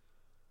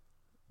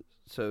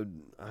so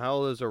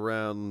Hala's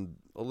around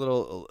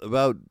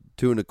about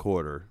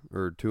 2.25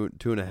 or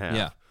 2.5.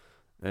 Yeah.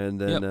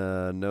 And then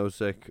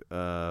Nosek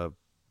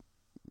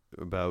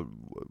about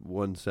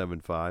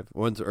 175.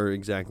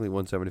 Exactly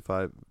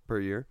 175 per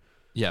year.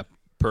 Yeah,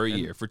 per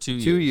year for 2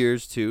 years. 2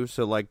 years too,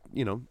 so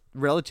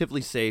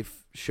relatively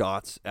safe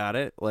shots at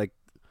it.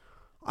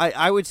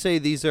 I would say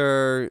these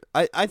are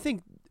I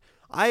think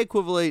I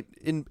equivalent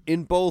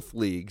in both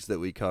leagues that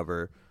we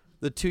cover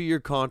the 2-year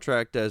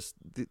contract as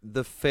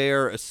the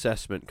fair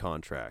assessment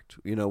contract.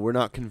 We're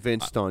not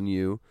convinced on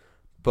you,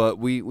 but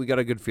we got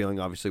a good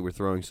feeling. Obviously, we're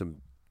throwing some.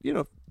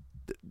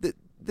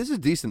 This is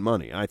decent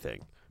money, I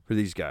think, for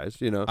these guys.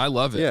 I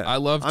love it. Yeah. I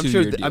love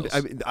 2-year deals.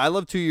 I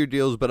love 2-year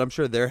deals, but I'm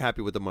sure they're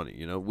happy with the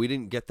money. We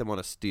didn't get them on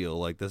a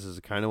steal. This is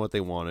kind of what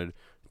they wanted.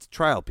 It's a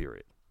trial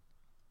period.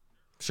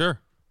 Sure.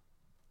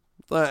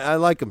 I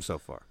like them so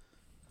far.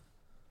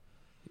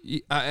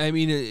 I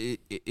mean,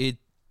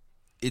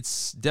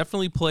 it's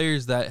definitely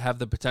players that have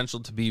the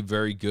potential to be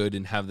very good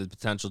and have the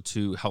potential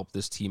to help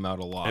this team out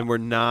a lot. And we're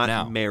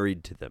not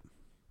married to them.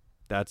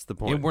 That's the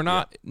point. And we're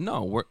not. Yeah.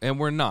 No,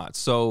 we're not.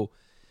 So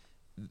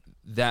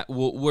that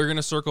we're going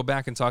to circle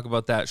back and talk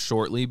about that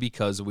shortly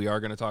because we are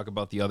going to talk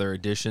about the other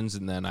additions,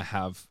 and then I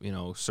have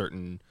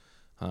certain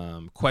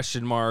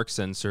question marks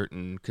and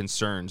certain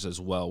concerns as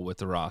well with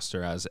the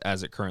roster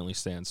as it currently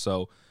stands.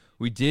 So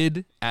we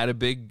did add a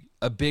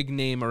big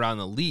name around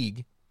the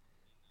league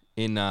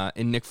in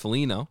Nick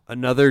Foligno.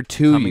 Another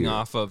 2 coming year.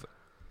 off of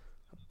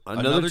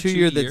another 2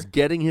 year that's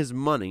getting his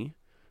money.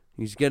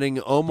 He's getting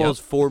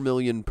almost $4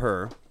 million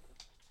per.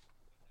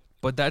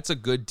 But that's a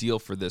good deal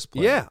for this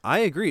player. Yeah, I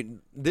agree.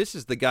 This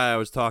is the guy I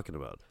was talking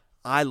about.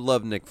 I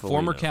love Nick Foligno.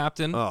 Former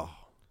captain. Oh.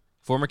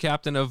 Former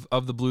captain of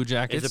the Blue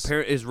Jackets.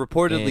 Is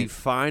reportedly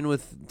fine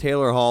with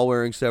Taylor Hall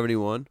wearing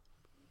 71.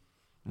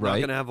 Right. Not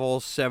going to have a whole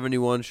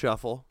 71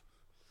 shuffle.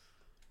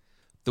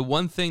 The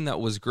one thing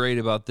that was great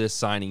about this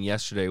signing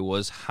yesterday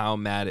was how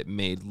mad it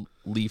made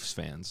Leafs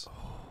fans.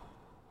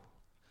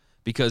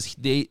 Because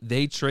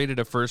they traded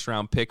a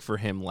first-round pick for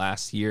him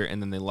last year,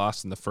 and then they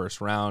lost in the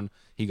first round.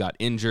 He got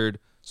injured.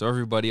 So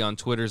everybody on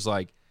Twitter's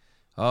like,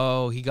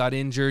 oh, he got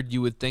injured.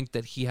 You would think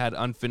that he had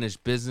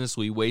unfinished business.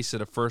 We wasted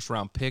a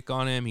first-round pick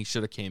on him. He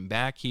should have came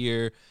back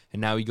here,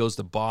 and now he goes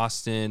to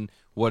Boston.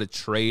 What a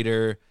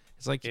traitor.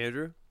 It's like,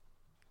 Andrew,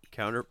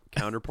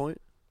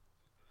 counterpoint.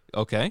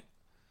 Okay.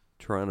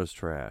 Toronto's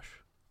trash.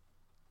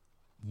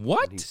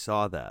 What? And he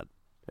saw that,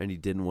 and he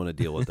didn't want to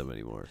deal with them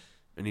anymore.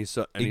 And he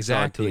saw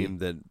a team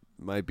that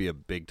might be a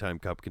big-time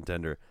cup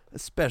contender,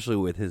 especially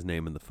with his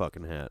name in the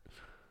fucking hat.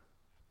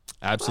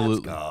 Absolutely.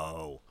 Let's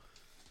go.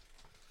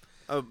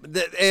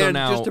 So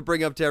now, just to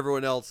bring up to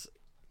everyone else,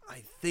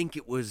 I think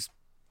it was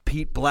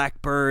Pete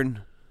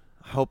Blackburn.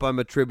 I hope I'm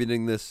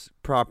attributing this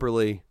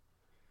properly.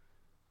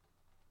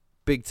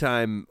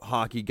 Big-time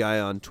hockey guy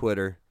on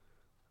Twitter.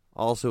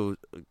 Also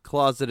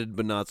closeted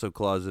but not so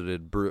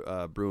closeted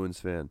Bruins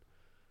fan.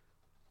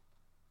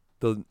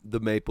 The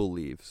Maple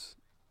Leafs.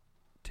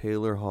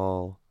 Taylor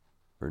Hall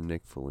or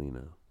Nick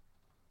Foligno?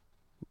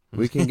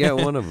 We can get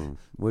one of them.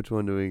 Which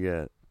one do we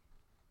get?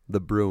 The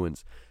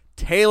Bruins.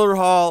 Taylor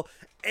Hall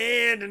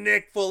and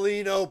Nick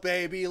Foligno,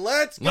 baby.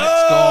 Let's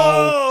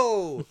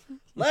go!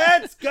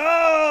 Let's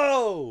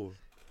go!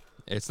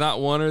 It's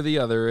not one or the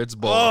other. It's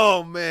both.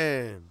 Oh,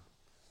 man.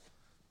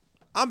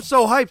 I'm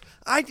so hyped.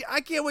 I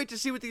can't wait to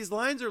see what these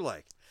lines are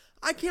like.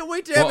 I can't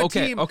wait to have a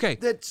team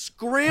that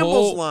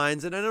scrambles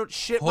lines and I don't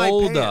shit my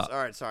pants. Up. All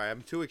right, sorry.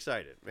 I'm too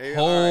excited.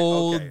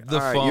 Hold the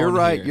phone. You're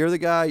right. Here. You're the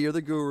guy. You're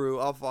the guru.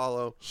 I'll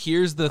follow.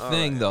 Here's the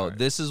thing, though. Right.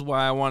 This is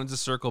why I wanted to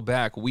circle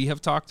back. We have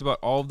talked about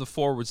all of the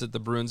forwards that the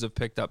Bruins have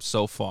picked up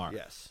so far.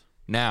 Yes.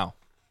 Now,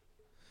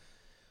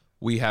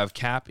 we have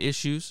cap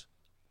issues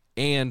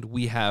and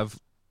we have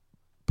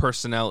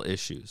personnel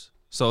issues.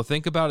 So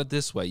think about it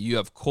this way. You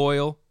have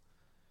Coyle,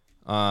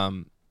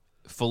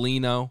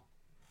 Foligno,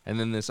 and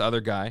then this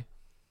other guy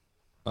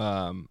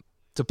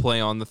to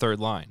play on the third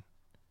line.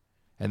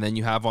 And then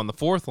you have on the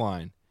fourth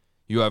line,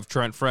 you have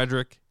Trent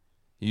Frederick,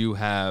 you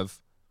have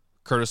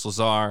Curtis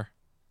Lazar,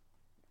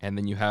 and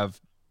then you have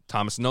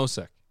Thomas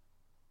Nosek.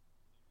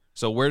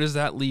 So where does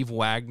that leave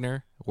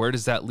Wagner? Where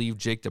does that leave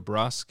Jake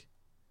DeBrusk?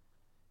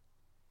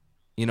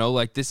 You know,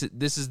 like this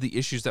is the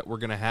issues that we're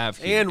going to have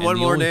here. And one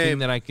more name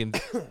that I can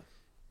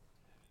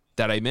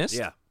that I missed?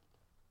 Yeah.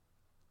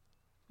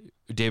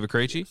 David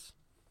Krejci? Yes.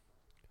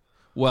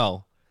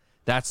 Well,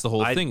 that's the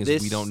whole thing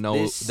is we don't know.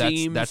 That's up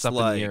in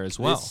the air as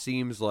well. This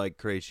seems like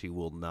Krejci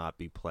will not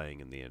be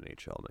playing in the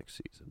NHL next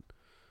season.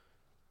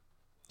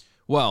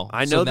 Well,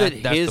 I know that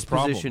his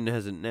position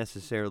hasn't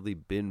necessarily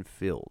been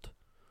filled,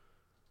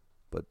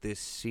 but this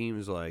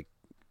seems like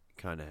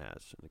kind of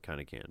has, and it kind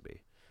of can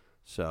be.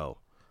 So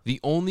the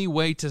only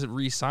way to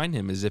re-sign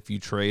him is if you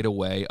trade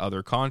away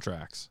other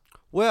contracts.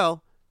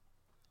 Well,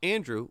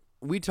 Andrew,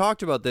 we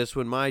talked about this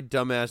when my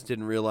dumbass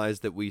didn't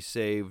realize that we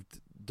saved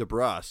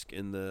DeBrusk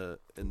in the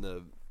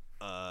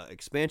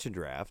expansion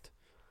draft.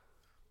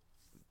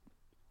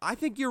 I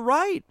think you're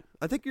right.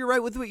 I think you're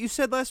right with what you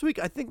said last week.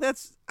 I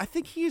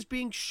think he is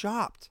being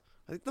shopped.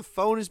 I think the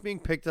phone is being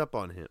picked up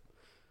on him.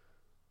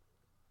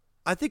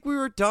 I think we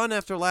were done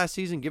after last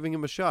season giving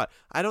him a shot.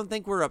 I don't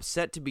think we're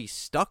upset to be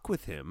stuck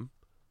with him.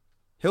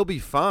 He'll be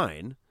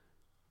fine,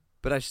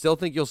 but I still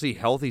think you'll see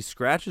healthy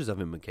scratches of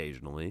him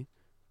occasionally.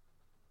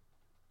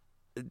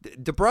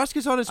 DeBrusk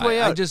is on his way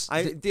out.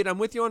 I'm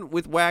with you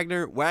with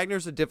Wagner.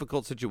 Wagner's a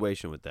difficult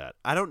situation with that.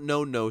 I don't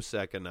know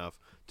Nosek enough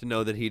to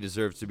know that he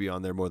deserves to be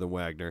on there more than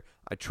Wagner.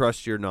 I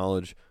trust your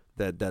knowledge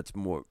that that's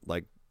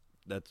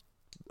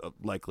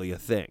likely a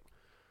thing.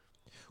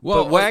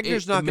 Well, but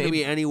Wagner's not going to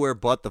be anywhere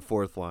but the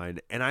fourth line,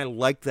 and I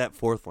like that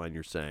fourth line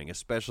you're saying,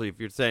 especially if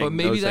you're saying. But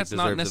maybe Nosek that's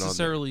not deserves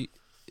necessarily.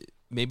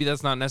 Maybe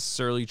that's not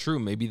necessarily true.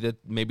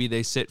 Maybe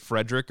they sit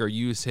Frederick or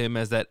use him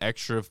as that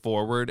extra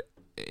forward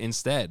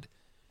instead,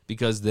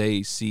 because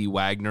they see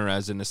Wagner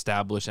as an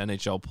established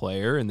NHL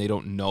player and they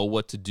don't know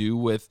what to do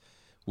with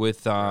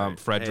right.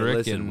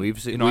 Frederick. Hey,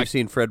 listen, and we've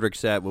seen Frederick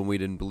sat when we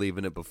didn't believe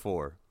in it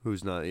before.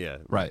 Who's not? Yeah,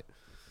 right.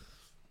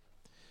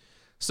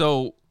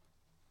 So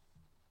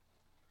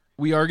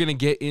we are going to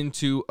get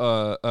into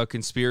a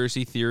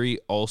conspiracy theory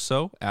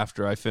also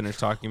after I finish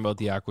talking about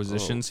the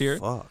acquisitions here.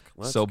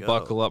 Let's so go.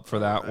 Buckle up for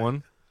that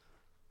one.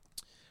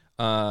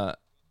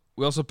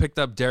 We also picked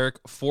up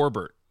Derek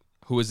Forbort,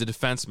 who is a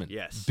defenseman.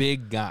 Yes.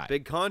 Big guy.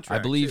 Big contract.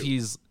 I believe too.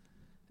 he's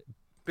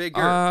bigger,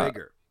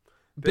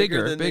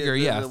 than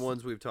the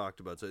ones we've talked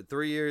about. So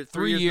 3 years,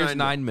 3 years,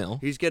 $9 million.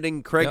 He's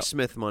getting Craig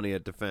Smith money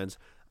at defense.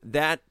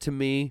 That to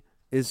me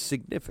is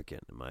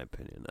significant, in my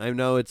opinion. I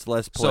know it's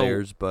less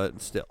players, but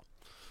still.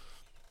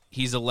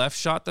 He's a left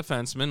shot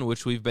defenseman,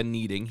 which we've been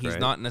needing. He's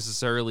not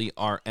necessarily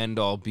our end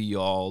all be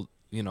all.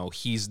 You know,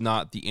 he's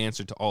not the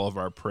answer to all of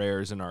our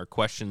prayers and our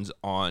questions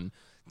on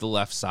the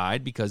left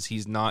side because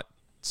he's not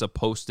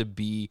supposed to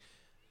be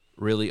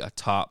really a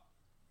top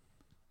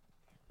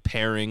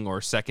pairing or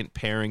second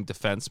pairing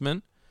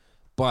defenseman.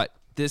 But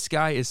this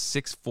guy is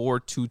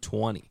 6'4",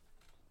 220.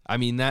 I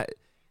mean,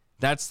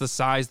 that's the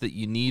size that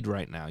you need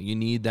right now. You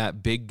need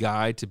that big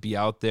guy to be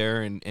out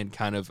there and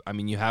kind of, I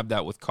mean, you have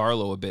that with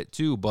Carlo a bit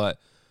too, but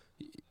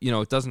you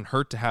know, it doesn't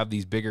hurt to have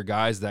these bigger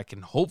guys that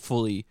can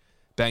hopefully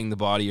bang the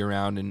body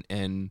around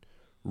and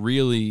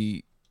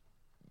really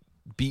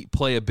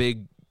play a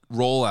big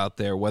role out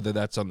there, whether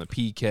that's on the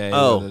PK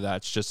or whether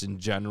that's just in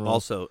general.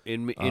 Also,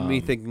 in me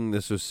thinking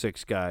this was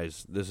 6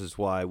 guys, this is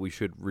why we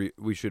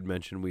should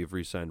mention we've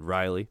re-signed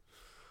Riley.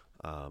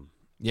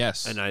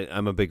 Yes, and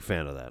I'm a big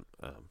fan of that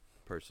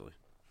personally.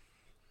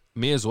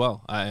 Me as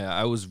well.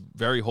 I was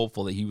very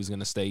hopeful that he was going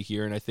to stay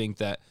here, and I think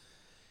that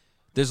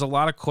there's a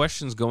lot of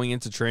questions going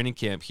into training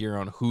camp here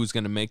on who's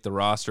going to make the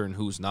roster and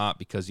who's not,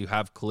 because you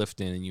have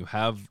Clifton and you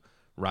have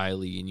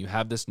Riley and you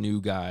have this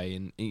new guy,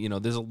 and you know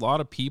there's a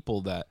lot of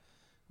people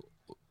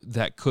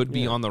that could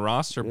be on the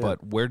roster,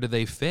 but where do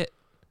they fit?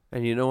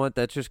 And you know what?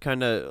 That's just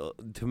kind of,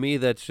 to me,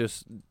 that's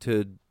just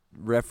to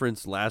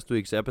reference last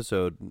week's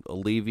episode,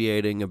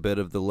 alleviating a bit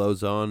of the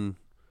Lauzon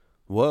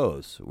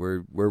woes.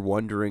 We're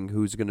wondering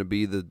who's going to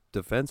be the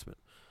defenseman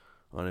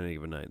on any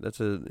given night. That's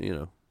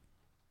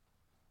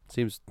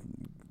seems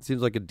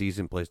like a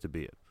decent place to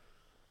be at.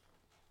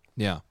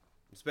 Yeah.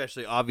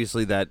 Especially,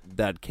 obviously,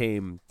 that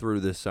came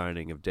through this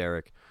signing of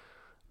Derek,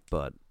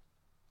 but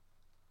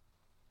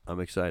I'm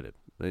excited,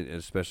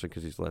 especially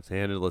because he's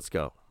left-handed. Let's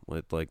go.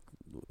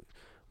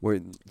 where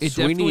It Sweeney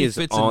definitely is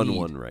fits a on need.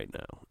 one right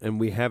now, and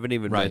we haven't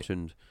even Right.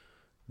 mentioned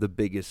the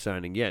biggest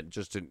signing yet.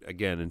 Just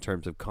again in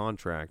terms of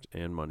contract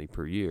and money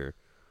per year,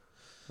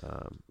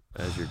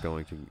 as you're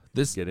going to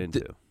get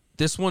into.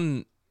 This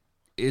one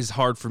is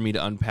hard for me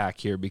to unpack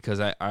here because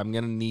I'm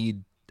gonna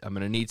need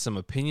some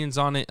opinions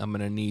on it. I'm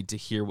gonna need to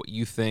hear what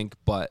you think.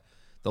 But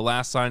the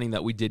last signing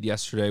that we did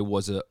yesterday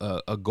was a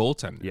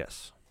goaltender.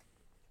 Yes.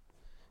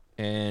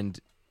 And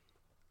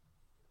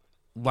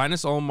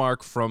Linus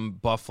Ullmark from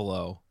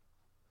Buffalo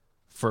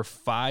for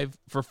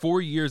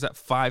 4 years at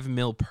 $5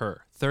 million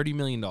per $30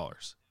 million.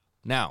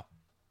 Now,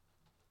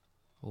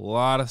 a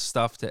lot of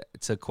stuff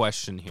to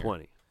question here.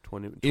 $20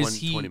 million.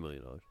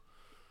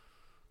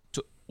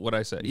 What'd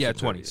I say? You Yeah, said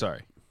 20. 30,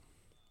 Sorry.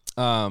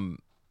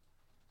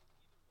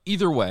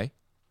 Either way,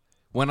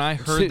 when I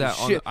heard that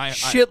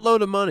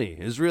shitload of money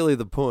is really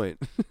the point.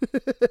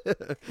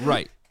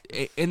 Right.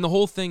 And the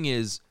whole thing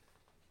is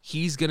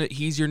he's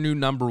your new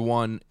number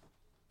one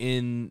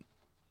in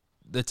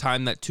the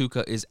time that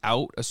Tuukka is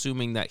out,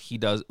 assuming that he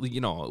does,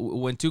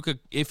 when Tuukka,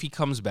 if he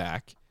comes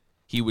back,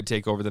 he would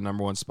take over the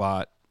number one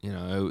spot.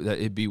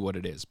 It'd be what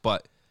it is.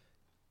 But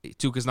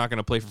Tuukka's not going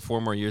to play for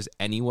 4 more years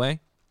anyway.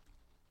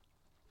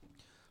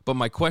 But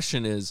my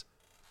question is,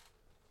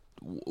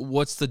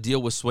 what's the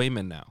deal with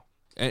Swayman now?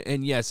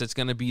 And yes, it's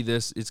going to be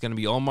this. It's going to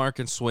be Ullmark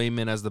and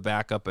Swayman as the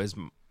backup, as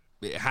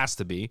it has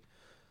to be.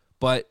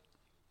 But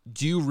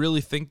do you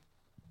really think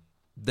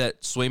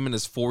that Swayman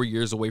is 4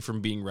 years away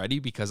from being ready?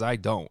 Because I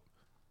don't.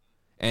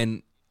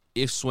 And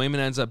if Swayman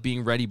ends up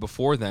being ready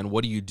before then,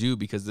 what do you do?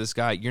 Because this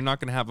guy, you're not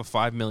going to have a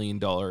 $5 million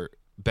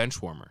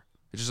bench warmer.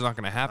 It's just not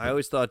going to happen.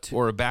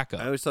 Or a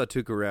backup. I always thought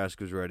Tuukka Rask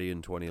was ready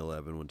in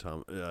 2011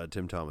 when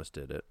Tim Thomas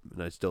did it,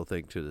 and I still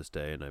think to this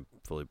day, and I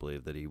fully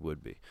believe that he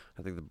would be.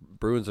 I think the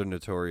Bruins are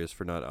notorious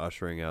for not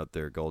ushering out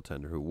their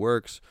goaltender who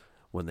works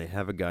when they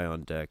have a guy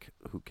on deck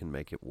who can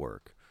make it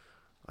work.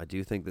 I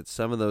do think that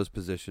some of those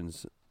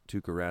positions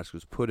Tuukka Rask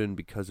was put in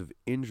because of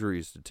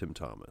injuries to Tim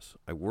Thomas.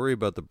 I worry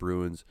about the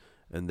Bruins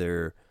and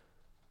their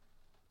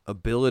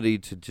ability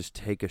to just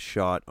take a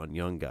shot on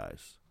young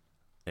guys.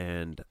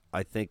 And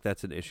I think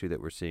that's an issue that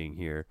we're seeing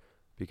here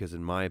because,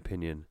 in my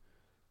opinion,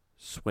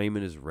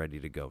 Swayman is ready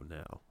to go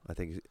now. I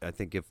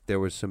think if there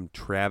was some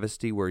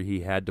travesty where he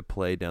had to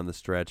play down the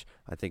stretch,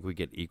 I think we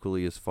get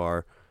equally as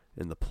far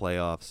in the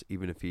playoffs,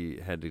 even if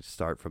he had to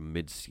start from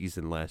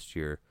mid-season last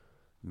year.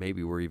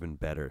 Maybe we're even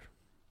better.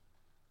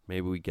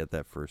 Maybe we get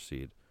that first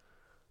seed.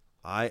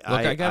 I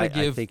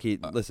think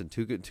listen.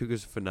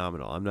 Tuukka's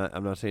phenomenal. I'm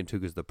not saying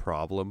Tuukka's the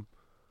problem,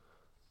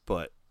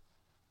 but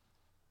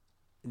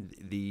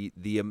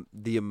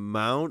the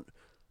amount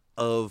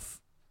of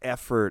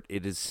effort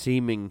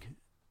seemingly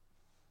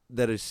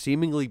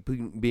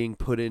being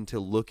put into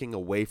looking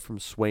away from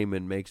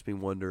Swayman makes me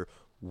wonder,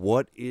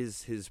 what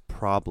is his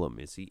problem?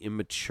 Is he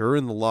immature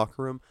in the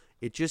locker room?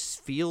 It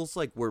just feels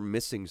like we're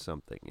missing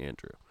something,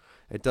 Andrew.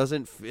 It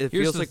doesn't. It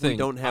feels like we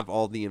don't have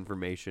all the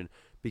information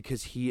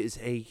because he is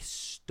a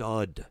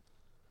stud.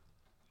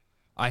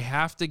 I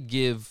have to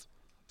give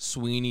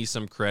Sweeney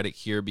some credit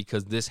here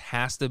because this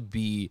has to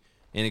be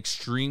an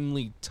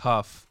extremely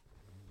tough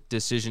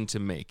decision to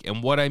make.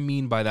 And what I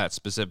mean by that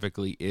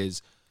specifically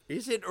is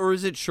it or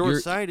is it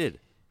short-sighted?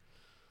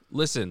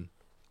 Listen,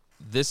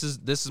 this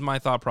is my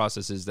thought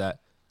process is that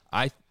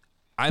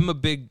I'm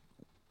going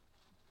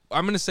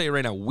to say it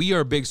right now. We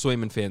are big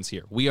Swayman fans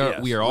here. We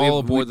are all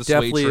aboard the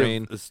Sway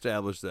train.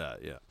 Established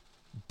that, yeah.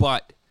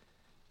 But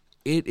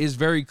it is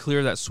very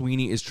clear that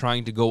Sweeney is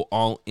trying to go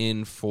all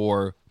in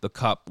for the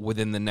Cup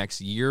within the next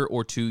year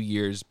or 2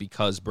 years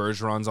because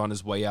Bergeron's on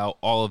his way out.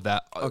 All of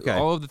that. Okay.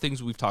 All of the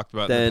things we've talked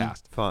about in the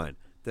past. Fine.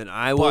 Then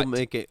I will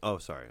make it. Oh,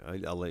 sorry.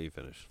 I'll let you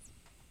finish.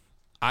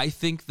 I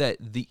think that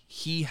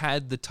he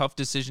had the tough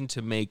decision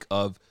to make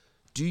of,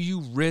 do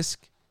you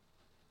risk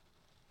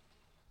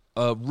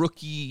a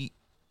rookie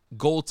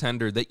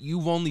goaltender that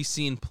you've only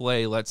seen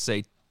play, let's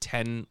say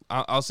 10,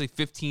 I'll say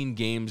 15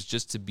 games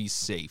just to be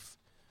safe,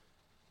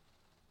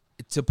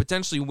 to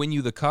potentially win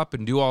you the Cup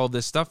and do all of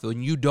this stuff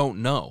when you don't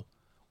know?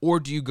 Or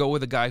do you go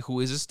with a guy who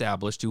is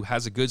established, who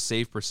has a good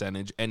save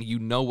percentage, and you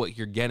know what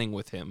you're getting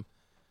with him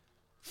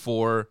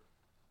for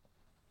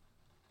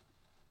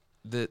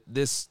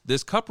this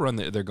Cup run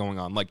that they're going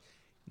on? Like,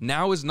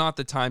 now is not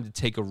the time to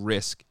take a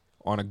risk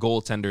on a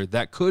goaltender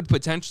that could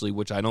potentially,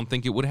 which I don't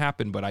think it would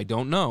happen, but I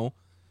don't know,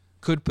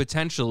 could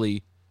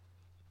potentially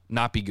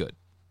not be good.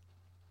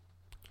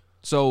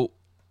 So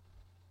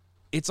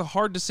it's a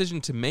hard decision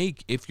to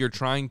make if you're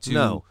trying to.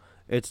 No,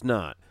 it's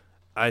not.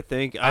 I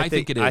think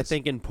it is. I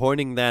think in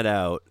pointing that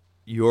out,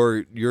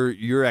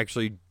 you're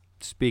actually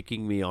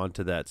speaking me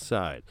onto that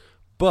side.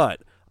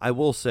 But I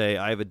will say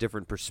I have a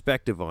different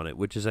perspective on it,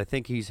 which is I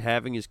think he's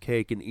having his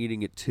cake and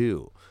eating it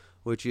too,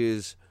 which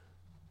is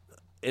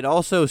it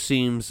also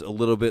seems a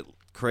little bit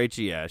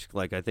Krejci-esque.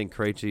 Like, I think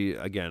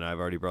Krejci, again, I've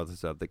already brought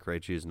this up, that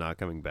Krejci is not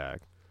coming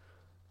back.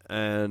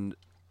 And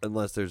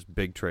unless there's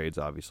big trades,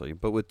 obviously.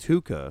 But with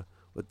Tuukka,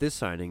 with this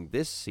signing,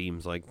 this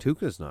seems like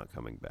Tuukka's not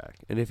coming back.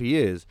 And if he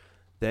is,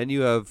 then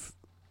you have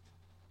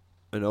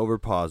an over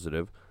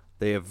positive.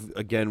 They have,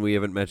 again, we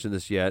haven't mentioned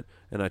this yet,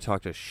 and I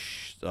talked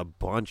a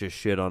bunch of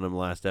shit on him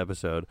last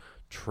episode.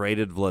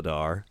 Traded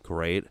Vladar,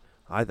 great.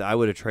 I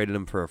would have traded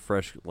him for a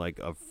fresh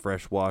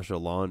wash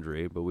of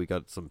laundry, but we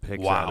got some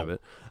picks out of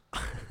it.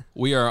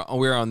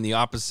 We're on the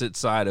opposite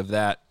side of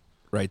that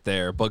right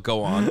there, but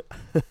go on.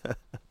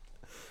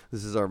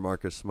 This is our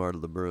Marcus Smart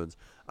of the Bruins.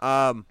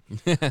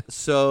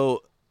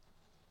 So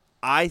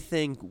I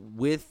think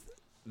with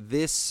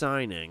this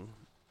signing,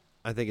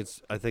 I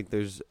think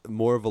there's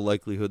more of a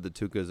likelihood that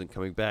Tuukka isn't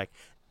coming back,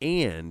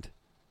 and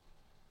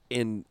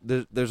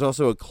there's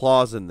also a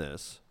clause in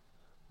this,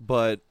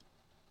 but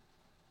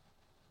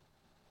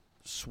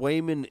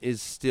Swayman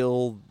is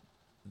still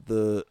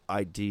the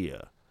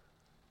idea,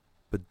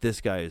 but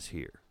this guy is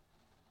here.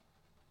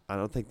 I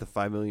don't think the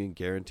 $5 million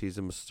guarantees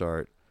him a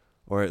start,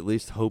 or at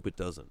least hope it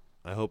doesn't.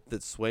 I hope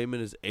that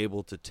Swayman is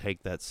able to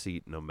take that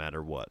seat no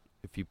matter what.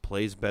 If he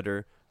plays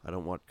better, I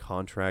don't want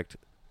contract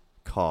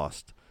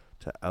cost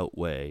to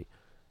outweigh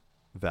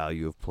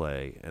value of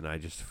play, and I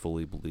just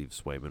fully believe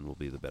Swayman will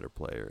be the better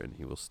player, and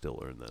he will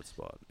still earn that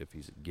spot if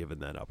he's given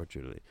that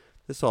opportunity.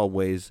 This all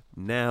weighs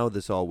on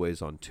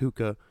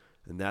Tuukka,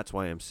 and that's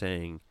why I'm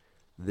saying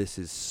this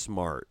is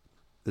smart.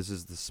 This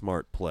is the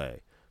smart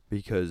play,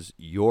 because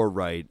you're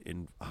right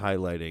in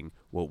highlighting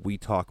what we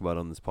talk about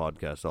on this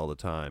podcast all the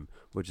time,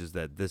 which is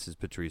that this is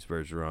Patrice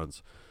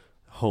Bergeron's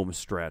home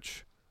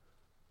stretch.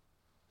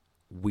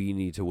 We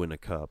need to win a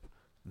cup.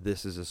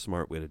 This is a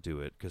smart way to do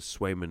it, because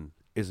Swayman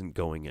isn't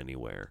going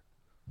anywhere,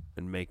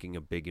 and making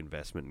a big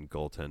investment in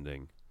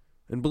goaltending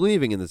and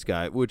believing in this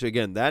guy, which,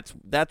 again, that's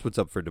what's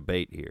up for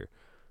debate here.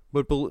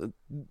 But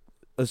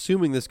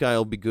assuming this guy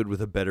will be good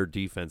with a better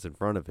defense in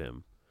front of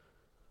him,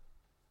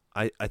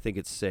 I think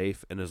it's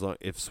safe. And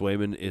if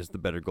Swayman is the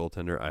better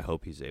goaltender, I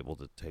hope he's able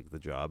to take the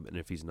job. And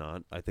if he's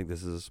not, I think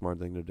this is a smart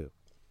thing to do.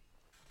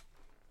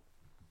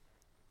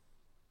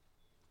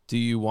 Do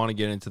you want to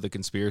get into the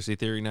conspiracy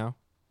theory now?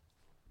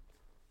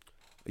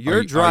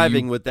 You're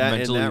driving with that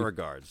in that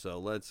regard, so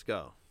let's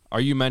go. Are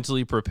you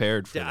mentally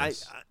prepared for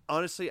this?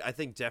 Honestly, I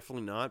think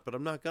definitely not, but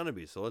I'm not going to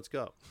be, so let's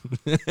go.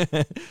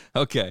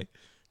 Okay.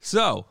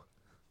 So,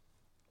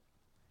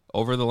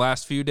 over the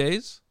last few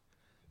days,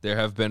 there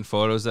have been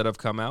photos that have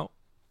come out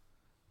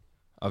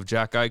of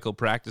Jack Eichel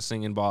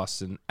practicing in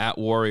Boston at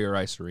Warrior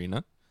Ice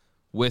Arena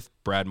with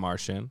Brad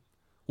Marchand,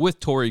 with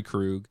Torrey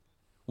Krug,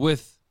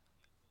 with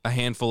a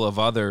handful of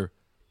other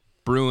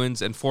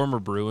Bruins and former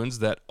Bruins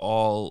that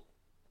all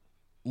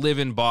live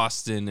in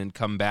Boston and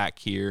come back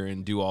here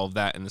and do all of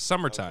that in the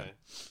summertime. Okay.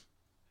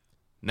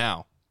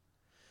 Now,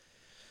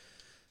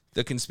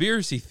 the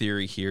conspiracy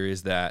theory here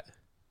is that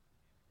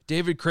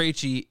David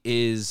Krejci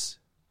is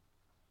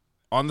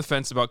on the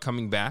fence about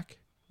coming back,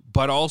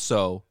 but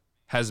also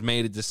has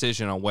made a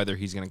decision on whether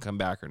he's going to come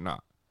back or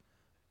not.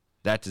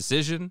 That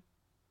decision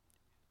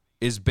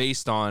is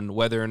based on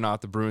whether or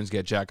not the Bruins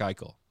get Jack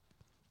Eichel.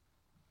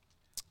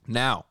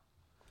 Now,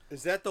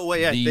 is that the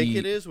way I think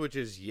it is, which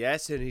is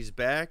yes and he's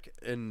back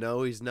and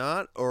no he's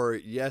not, or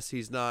yes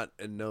he's not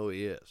and no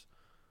he is?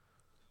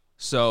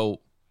 So,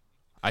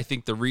 I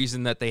think the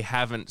reason that they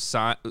haven't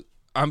signed,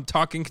 I'm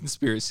talking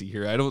conspiracy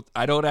here.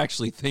 I don't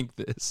actually think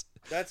this.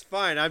 That's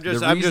fine. I'm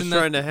just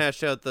trying to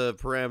hash out the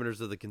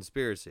parameters of the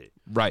conspiracy.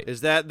 Right.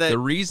 Is that the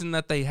reason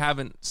that they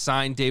haven't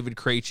signed David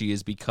Krejci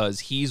is because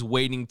he's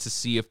waiting to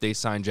see if they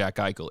sign Jack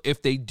Eichel.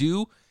 If they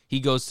do, he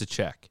goes to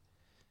Czech.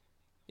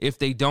 If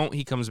they don't,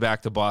 he comes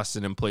back to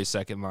Boston and plays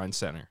second line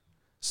center.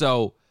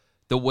 So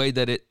the way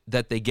that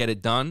they get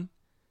it done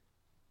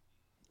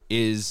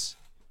is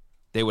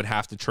they would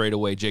have to trade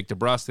away Jake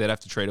DeBrusk. They'd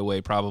have to trade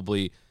away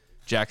probably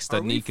Jack Studnicka.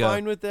 Are we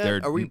fine with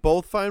that? Are we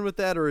both fine with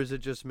that, or is it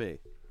just me?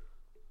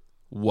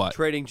 What?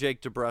 Trading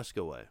Jake DeBrusk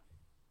away.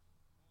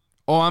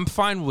 Oh, I'm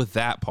fine with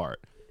that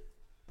part.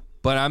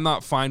 But I'm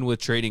not fine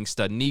with trading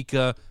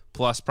Studnicka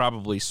plus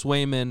probably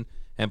Swayman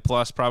and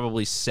plus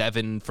probably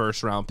 7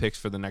 first-round picks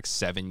for the next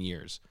 7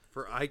 years.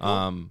 For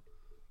Eichel?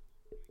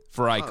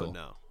 For Eichel. Oh,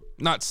 no.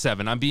 Not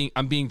 7. I'm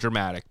being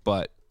dramatic,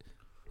 but,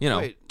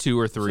 2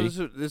 or 3.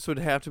 So this would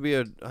have to be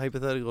a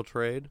hypothetical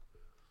trade?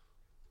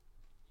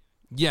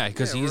 Yeah,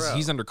 because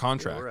he's under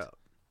contract. Yeah, we're out.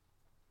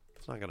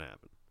 It's not going to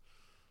happen.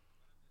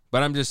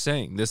 But I'm just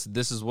saying, this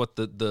is what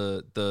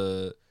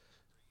the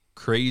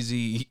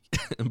crazy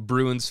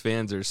Bruins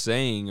fans are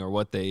saying, or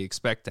what they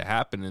expect to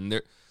happen,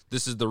 and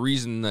this is the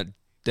reason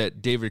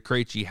that David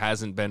Krejci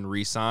hasn't been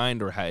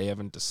re-signed, or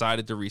haven't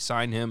decided to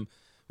re-sign him,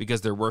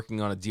 because they're working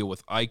on a deal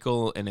with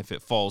Eichel, and if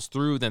it falls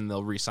through, then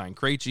they'll re-sign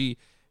Krejci,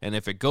 and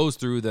if it goes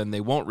through, then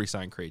they won't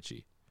re-sign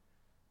Krejci.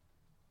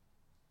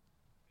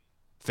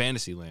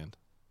 Fantasyland.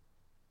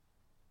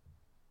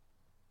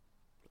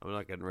 I'm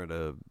not getting rid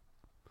of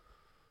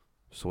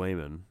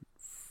Swayman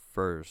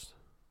first.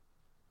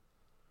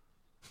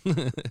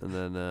 And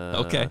then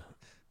okay.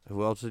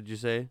 Who else did you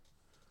say?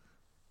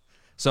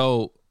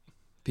 So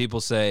people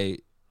say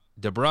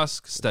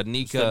DeBrusk,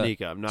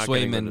 Studnicka, I'm not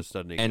Swayman, getting rid of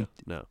Studnicka.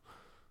 No.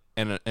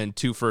 And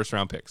 2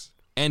 first-round picks.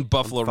 And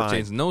Buffalo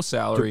retains no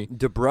salary.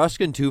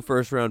 DeBrusk and 2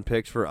 first-round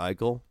picks for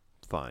Eichel?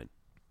 Fine.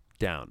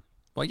 Down.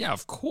 Well, yeah,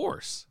 of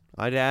course.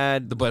 I'd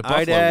add But Buffalo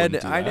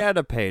wouldn't do I'd that. add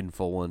a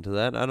painful one to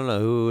that. I don't know,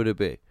 who would it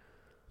be?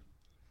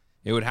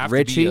 It would have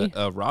Richie? to be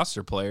a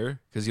roster player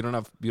because you don't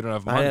have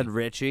I'd money. add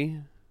Richie.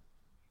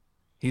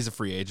 He's a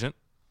free agent.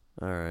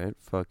 All right,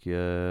 fuck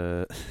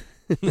yeah.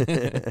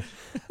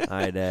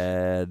 I'd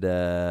add.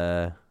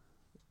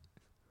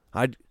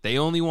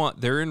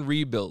 They're in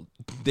rebuild.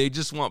 They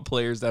just want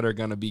players that are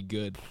gonna be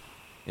good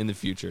in the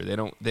future. They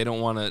don't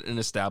want an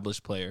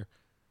established player.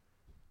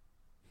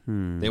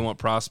 They want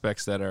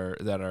prospects that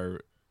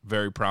are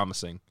very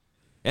promising.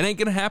 It ain't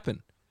gonna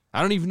happen.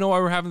 I don't even know why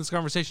we're having this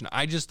conversation.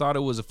 I just thought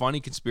it was a funny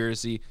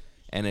conspiracy,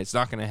 and it's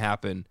not gonna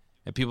happen.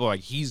 And people are like,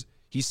 he's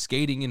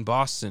skating in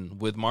Boston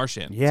with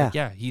Marchand. Yeah. It's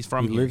like, he's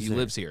from here. He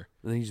lives here.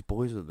 And he's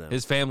boys with them.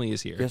 His family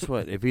is here. Guess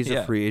what? If he's Yeah.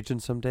 a free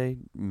agent someday,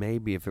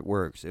 maybe if it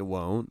works. It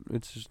won't.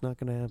 It's just not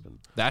going to happen.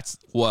 That's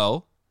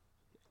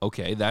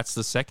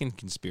the second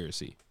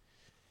conspiracy.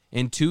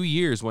 In 2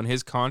 years, when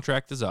his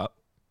contract is up,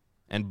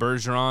 and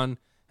Bergeron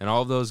and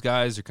all of those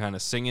guys are kind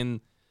of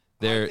singing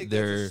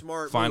their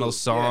final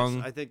song,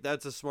 Yes, I think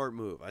that's a smart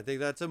move. I think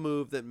that's a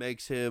move that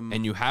makes him.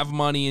 and you have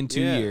money in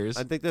 2 years,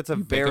 I think that's a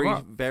you pick him very,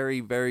 up. very,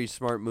 very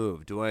smart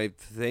move. Do I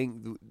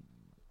think?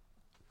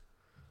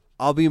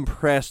 I'll be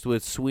impressed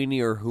with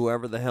Sweeney or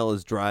whoever the hell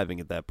is driving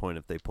at that point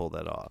if they pull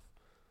that off.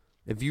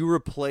 If you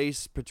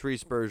replace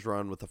Patrice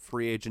Bergeron with a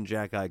free agent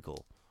Jack Eichel,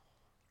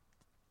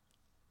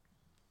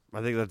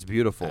 I think that's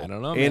beautiful. I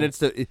don't know, and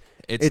man.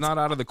 It's not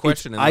out of the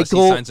question it's unless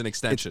Eichel, he signs an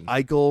extension.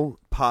 It's Eichel,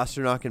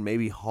 Pasternak, and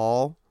maybe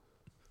Hall.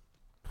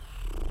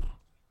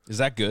 Is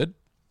that good?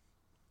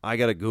 I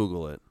gotta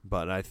Google it,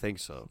 but I think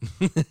so.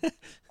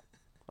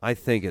 I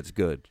think it's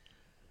good.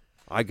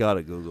 I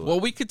gotta Google Well,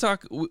 it. we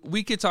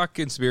could talk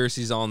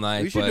conspiracies all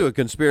night. We should but do a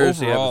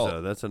conspiracy overall,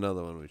 episode. That's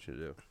another one we should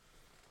do.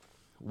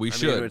 We I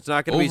should. mean, it's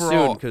not going to be soon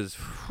Overall- because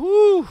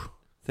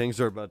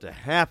things are about to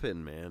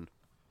happen, man.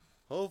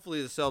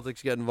 Hopefully the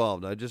Celtics get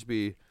involved. I'd just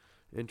be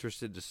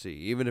interested to see,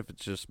 even if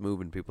it's just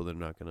moving people. They're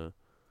not going to.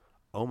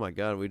 Oh my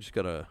God, we just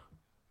got a.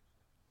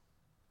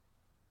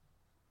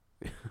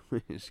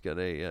 We just got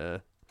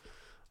not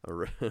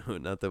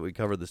that we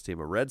covered this team,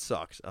 a Red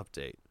Sox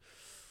update.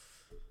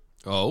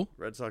 Oh,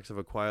 Red Sox have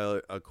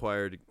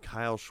acquired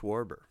Kyle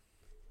Schwarber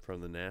from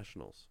the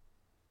Nationals.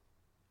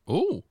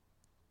 ooh,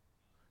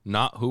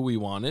 not who we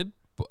wanted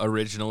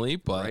originally,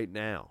 but Right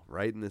now,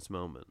 right in this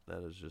moment,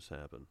 that has just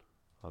happened.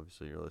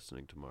 Obviously, you're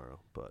listening tomorrow,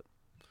 but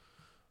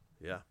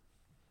yeah.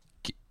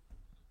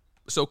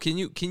 So can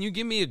you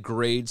give me a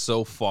grade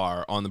so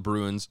far on the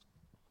Bruins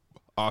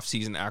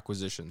offseason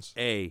acquisitions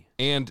A.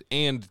 and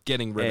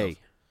getting rid of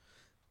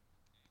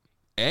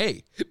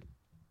A?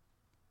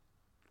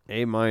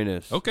 A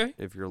minus. Okay.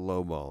 If you're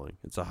lowballing,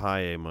 it's a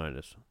high A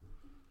minus.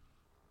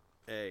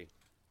 A.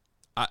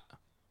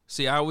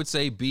 I would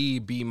say B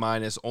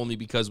minus only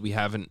because we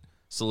haven't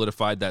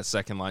solidified that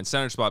second line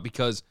center spot.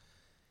 Because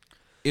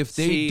if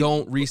they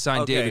don't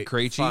re-sign David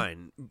Krejci,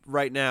 fine.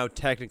 Right now,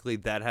 technically,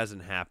 that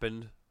hasn't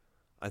happened.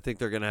 I think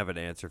they're going to have an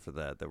answer for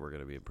that we're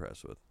going to be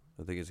impressed with.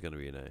 I think it's going to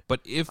be an A.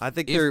 but if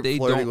they're they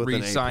flirting don't with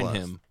an A+. re-sign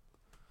him,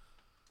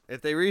 If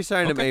they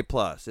re-sign him, Okay.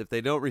 A+. If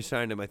they don't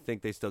re-sign him, I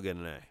think they still get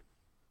an A.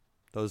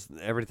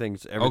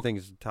 Everything's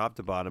top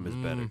to bottom is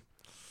better.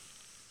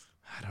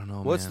 I don't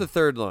know. What's man. the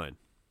third line?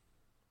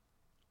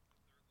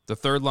 The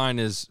third line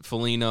is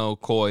Foligno,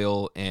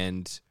 Coyle,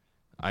 and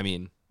I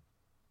mean,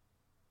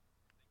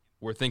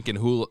 we're thinking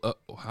Hula.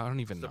 I don't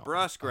even know.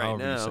 DeBrusque right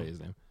however now. You say his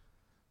name.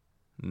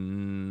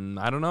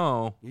 I don't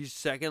know. He's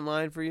second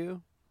line for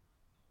you?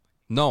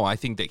 No, I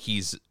think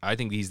he's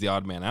the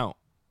odd man out.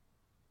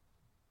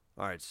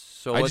 All right,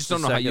 so I what's just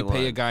don't the know how you second pay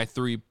line? a guy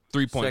Second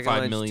 $3.5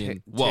 line's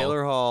million.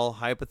 Taylor Hall,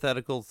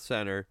 hypothetical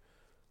center,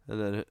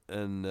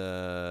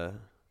 and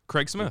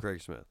Craig Smith.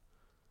 Craig Smith.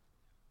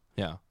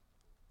 Yeah.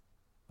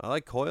 I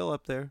like Coyle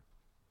up there.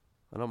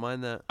 I don't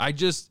mind that.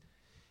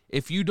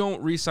 If you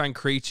don't re-sign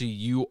Krejci,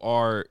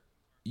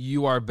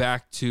 you are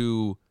back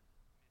to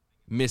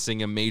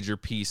missing a major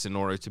piece in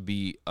order to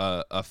be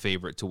a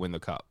favorite to win the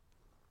cup.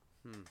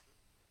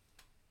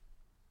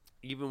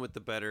 Even with the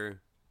better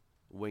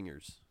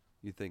wingers,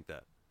 you think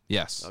that?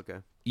 Yes. Okay.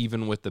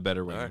 Even with the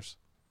better wingers. right.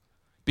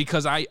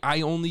 Because I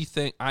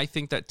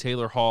think that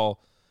Taylor Hall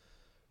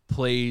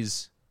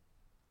plays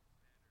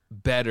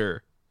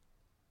better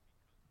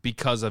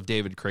because of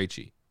David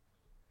Krejci.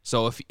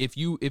 So if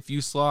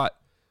you slot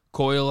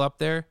Coyle up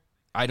there,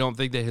 I don't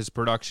think that his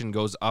production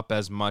goes up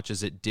as much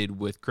as it did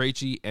with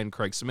Krejci and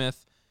Craig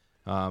Smith.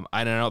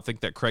 I don't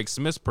think that Craig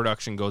Smith's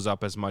production goes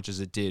up as much as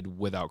it did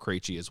without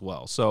Krejci as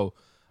well. So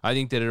I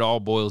think that it all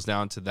boils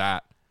down to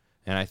that,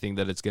 and I think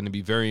that it's going to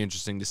be very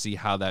interesting to see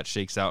how that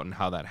shakes out and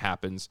how that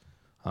happens.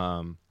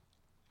 And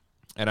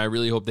I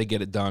really hope they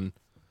get it done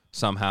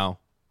somehow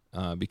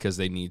because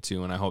they need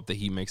to, and I hope that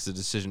he makes the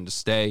decision to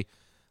stay.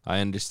 I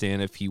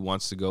understand if he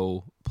wants to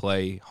go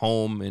play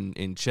home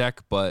in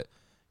Czech, but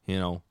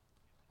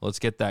let's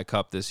get that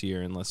cup this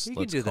year and let's do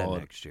that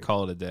next year.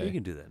 Call it a day. We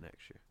can do that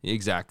next year.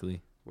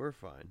 Exactly. We're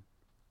fine.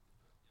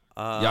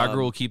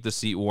 Yager will keep the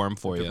seat warm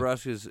for you.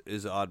 DeBrusque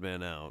is odd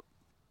man out.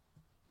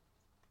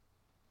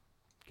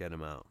 Get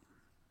him out.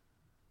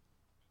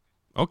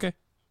 Okay.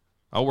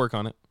 I'll work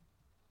on it.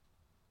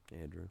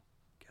 Andrew,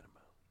 get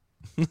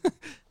him out.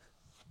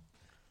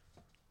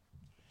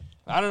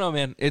 I don't know,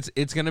 man.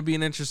 It's going to be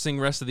an interesting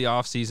rest of the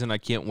offseason. I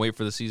can't wait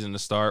for the season to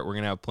start. We're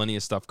going to have plenty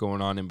of stuff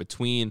going on in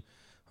between,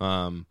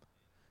 and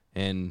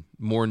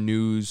more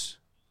news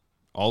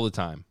all the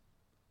time.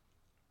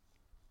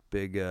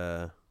 Big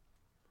soon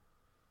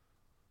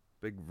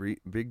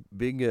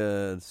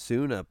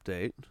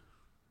update.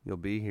 You'll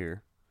be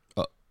here.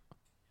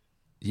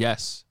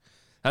 Yes.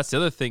 That's the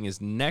other thing is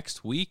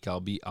next week I'll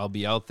be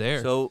out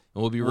there. So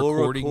and we'll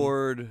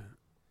record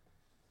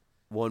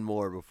one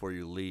more before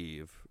you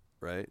leave,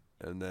 right?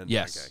 And then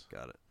yes. Okay,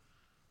 got it.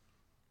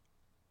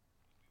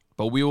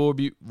 But we will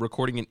be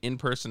recording an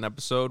in-person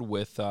episode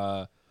with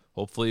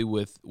hopefully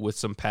with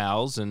some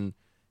pals and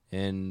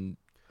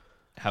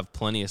have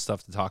plenty of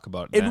stuff to talk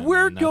about. And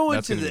we're going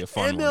that's to gonna the be a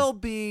fun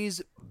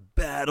MLB's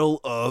Battle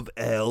of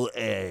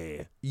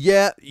LA.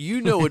 Yeah,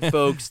 you know it,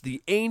 folks.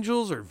 The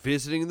Angels are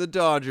visiting the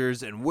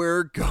Dodgers, and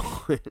we're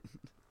going.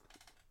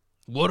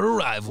 What a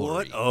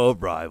rivalry. What a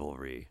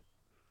rivalry.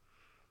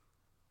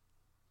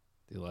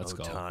 Dude, let's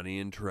go.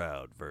 Ohtani and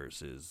Trout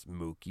versus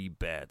Mookie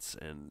Betts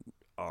and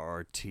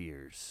our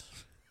tears.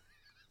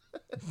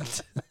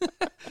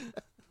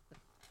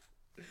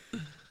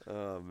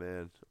 Oh,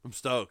 man. I'm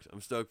stoked.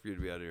 I'm stoked for you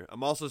to be out here.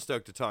 I'm also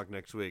stoked to talk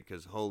next week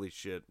because holy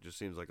shit, just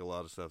seems like a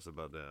lot of stuff's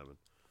about to happen.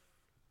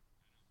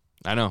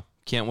 I know.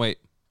 Can't wait.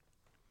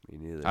 Me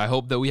neither. I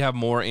hope that we have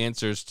more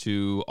answers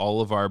to all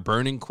of our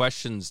burning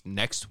questions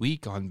next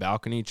week on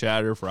Balcony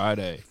Chatter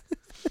Friday.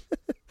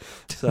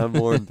 Sound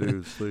more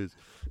enthused, please.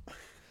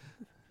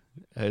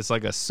 It's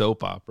like a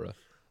soap opera.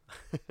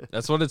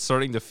 That's what it's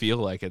starting to feel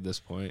like at this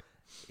point.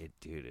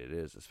 Dude, it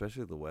is,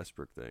 especially the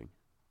Westbrook thing.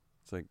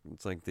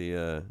 It's like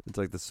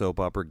the soap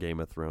opera Game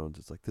of Thrones.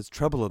 It's like there's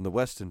trouble on the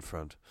Western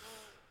Front.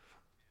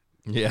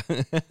 Yeah.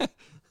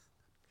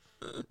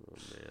 Oh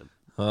man.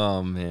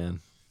 Oh man.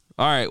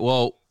 All right.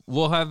 Well,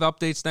 we'll have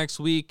updates next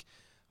week.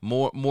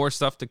 More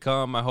stuff to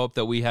come. I hope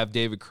that we have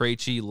David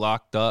Krejci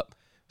locked up,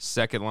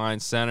 second line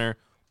center,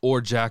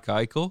 or Jack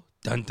Eichel.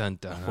 Dun dun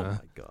dun. Oh my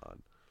god.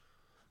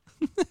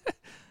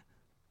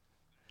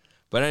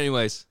 But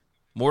anyways,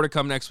 more to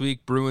come next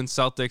week. Bruins,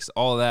 Celtics,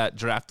 all that.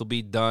 Draft will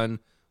be done.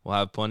 We'll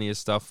have plenty of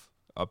stuff,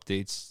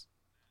 updates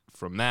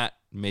from that.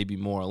 Maybe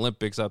more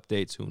Olympics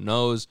updates. Who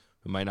knows?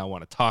 We might not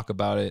want to talk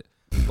about it,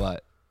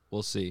 but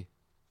we'll see.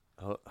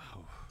 I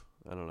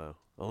don't know.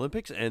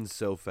 Olympics end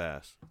so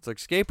fast. It's like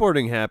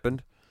skateboarding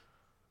happened.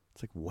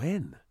 It's like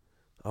when?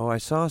 Oh, I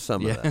saw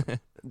some of that.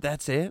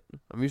 That's it?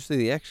 I'm used to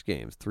the X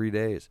Games, 3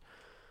 days.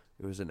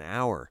 It was an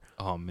hour.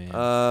 Oh,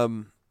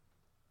 man.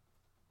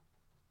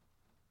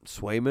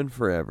 Swayman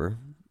forever.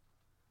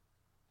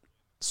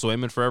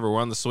 Swayman forever.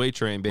 We're on the Sway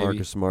train, baby.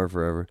 Marcus Smart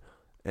forever.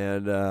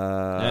 And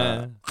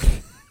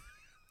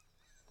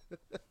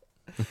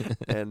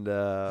and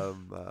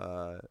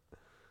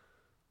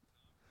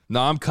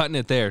no, I'm cutting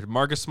it there.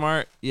 Marcus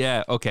Smart,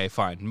 yeah, okay,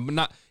 fine.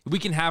 We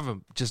can have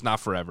him, just not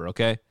forever,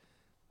 okay?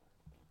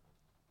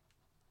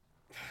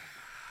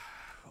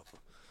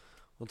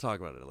 We'll talk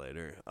about it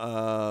later.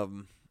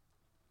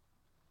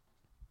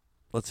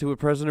 Let's see what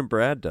President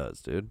Brad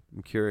does, dude.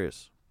 I'm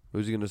curious.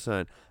 Who's he going to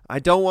sign? I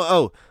don't want...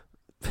 Oh,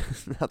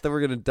 not that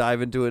we're going to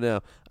dive into it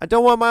now. I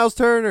don't want Miles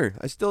Turner.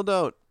 I still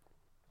don't.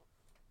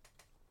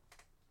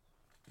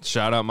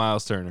 Shout out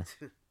Miles Turner.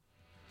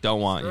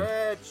 Don't want you.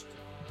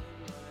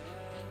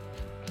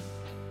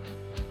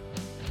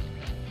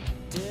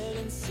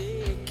 Didn't see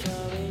it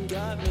coming,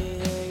 got me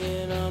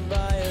hanging on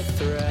by a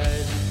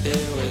thread.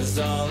 It was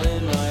all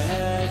in my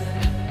head.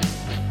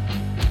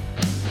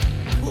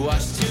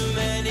 Watched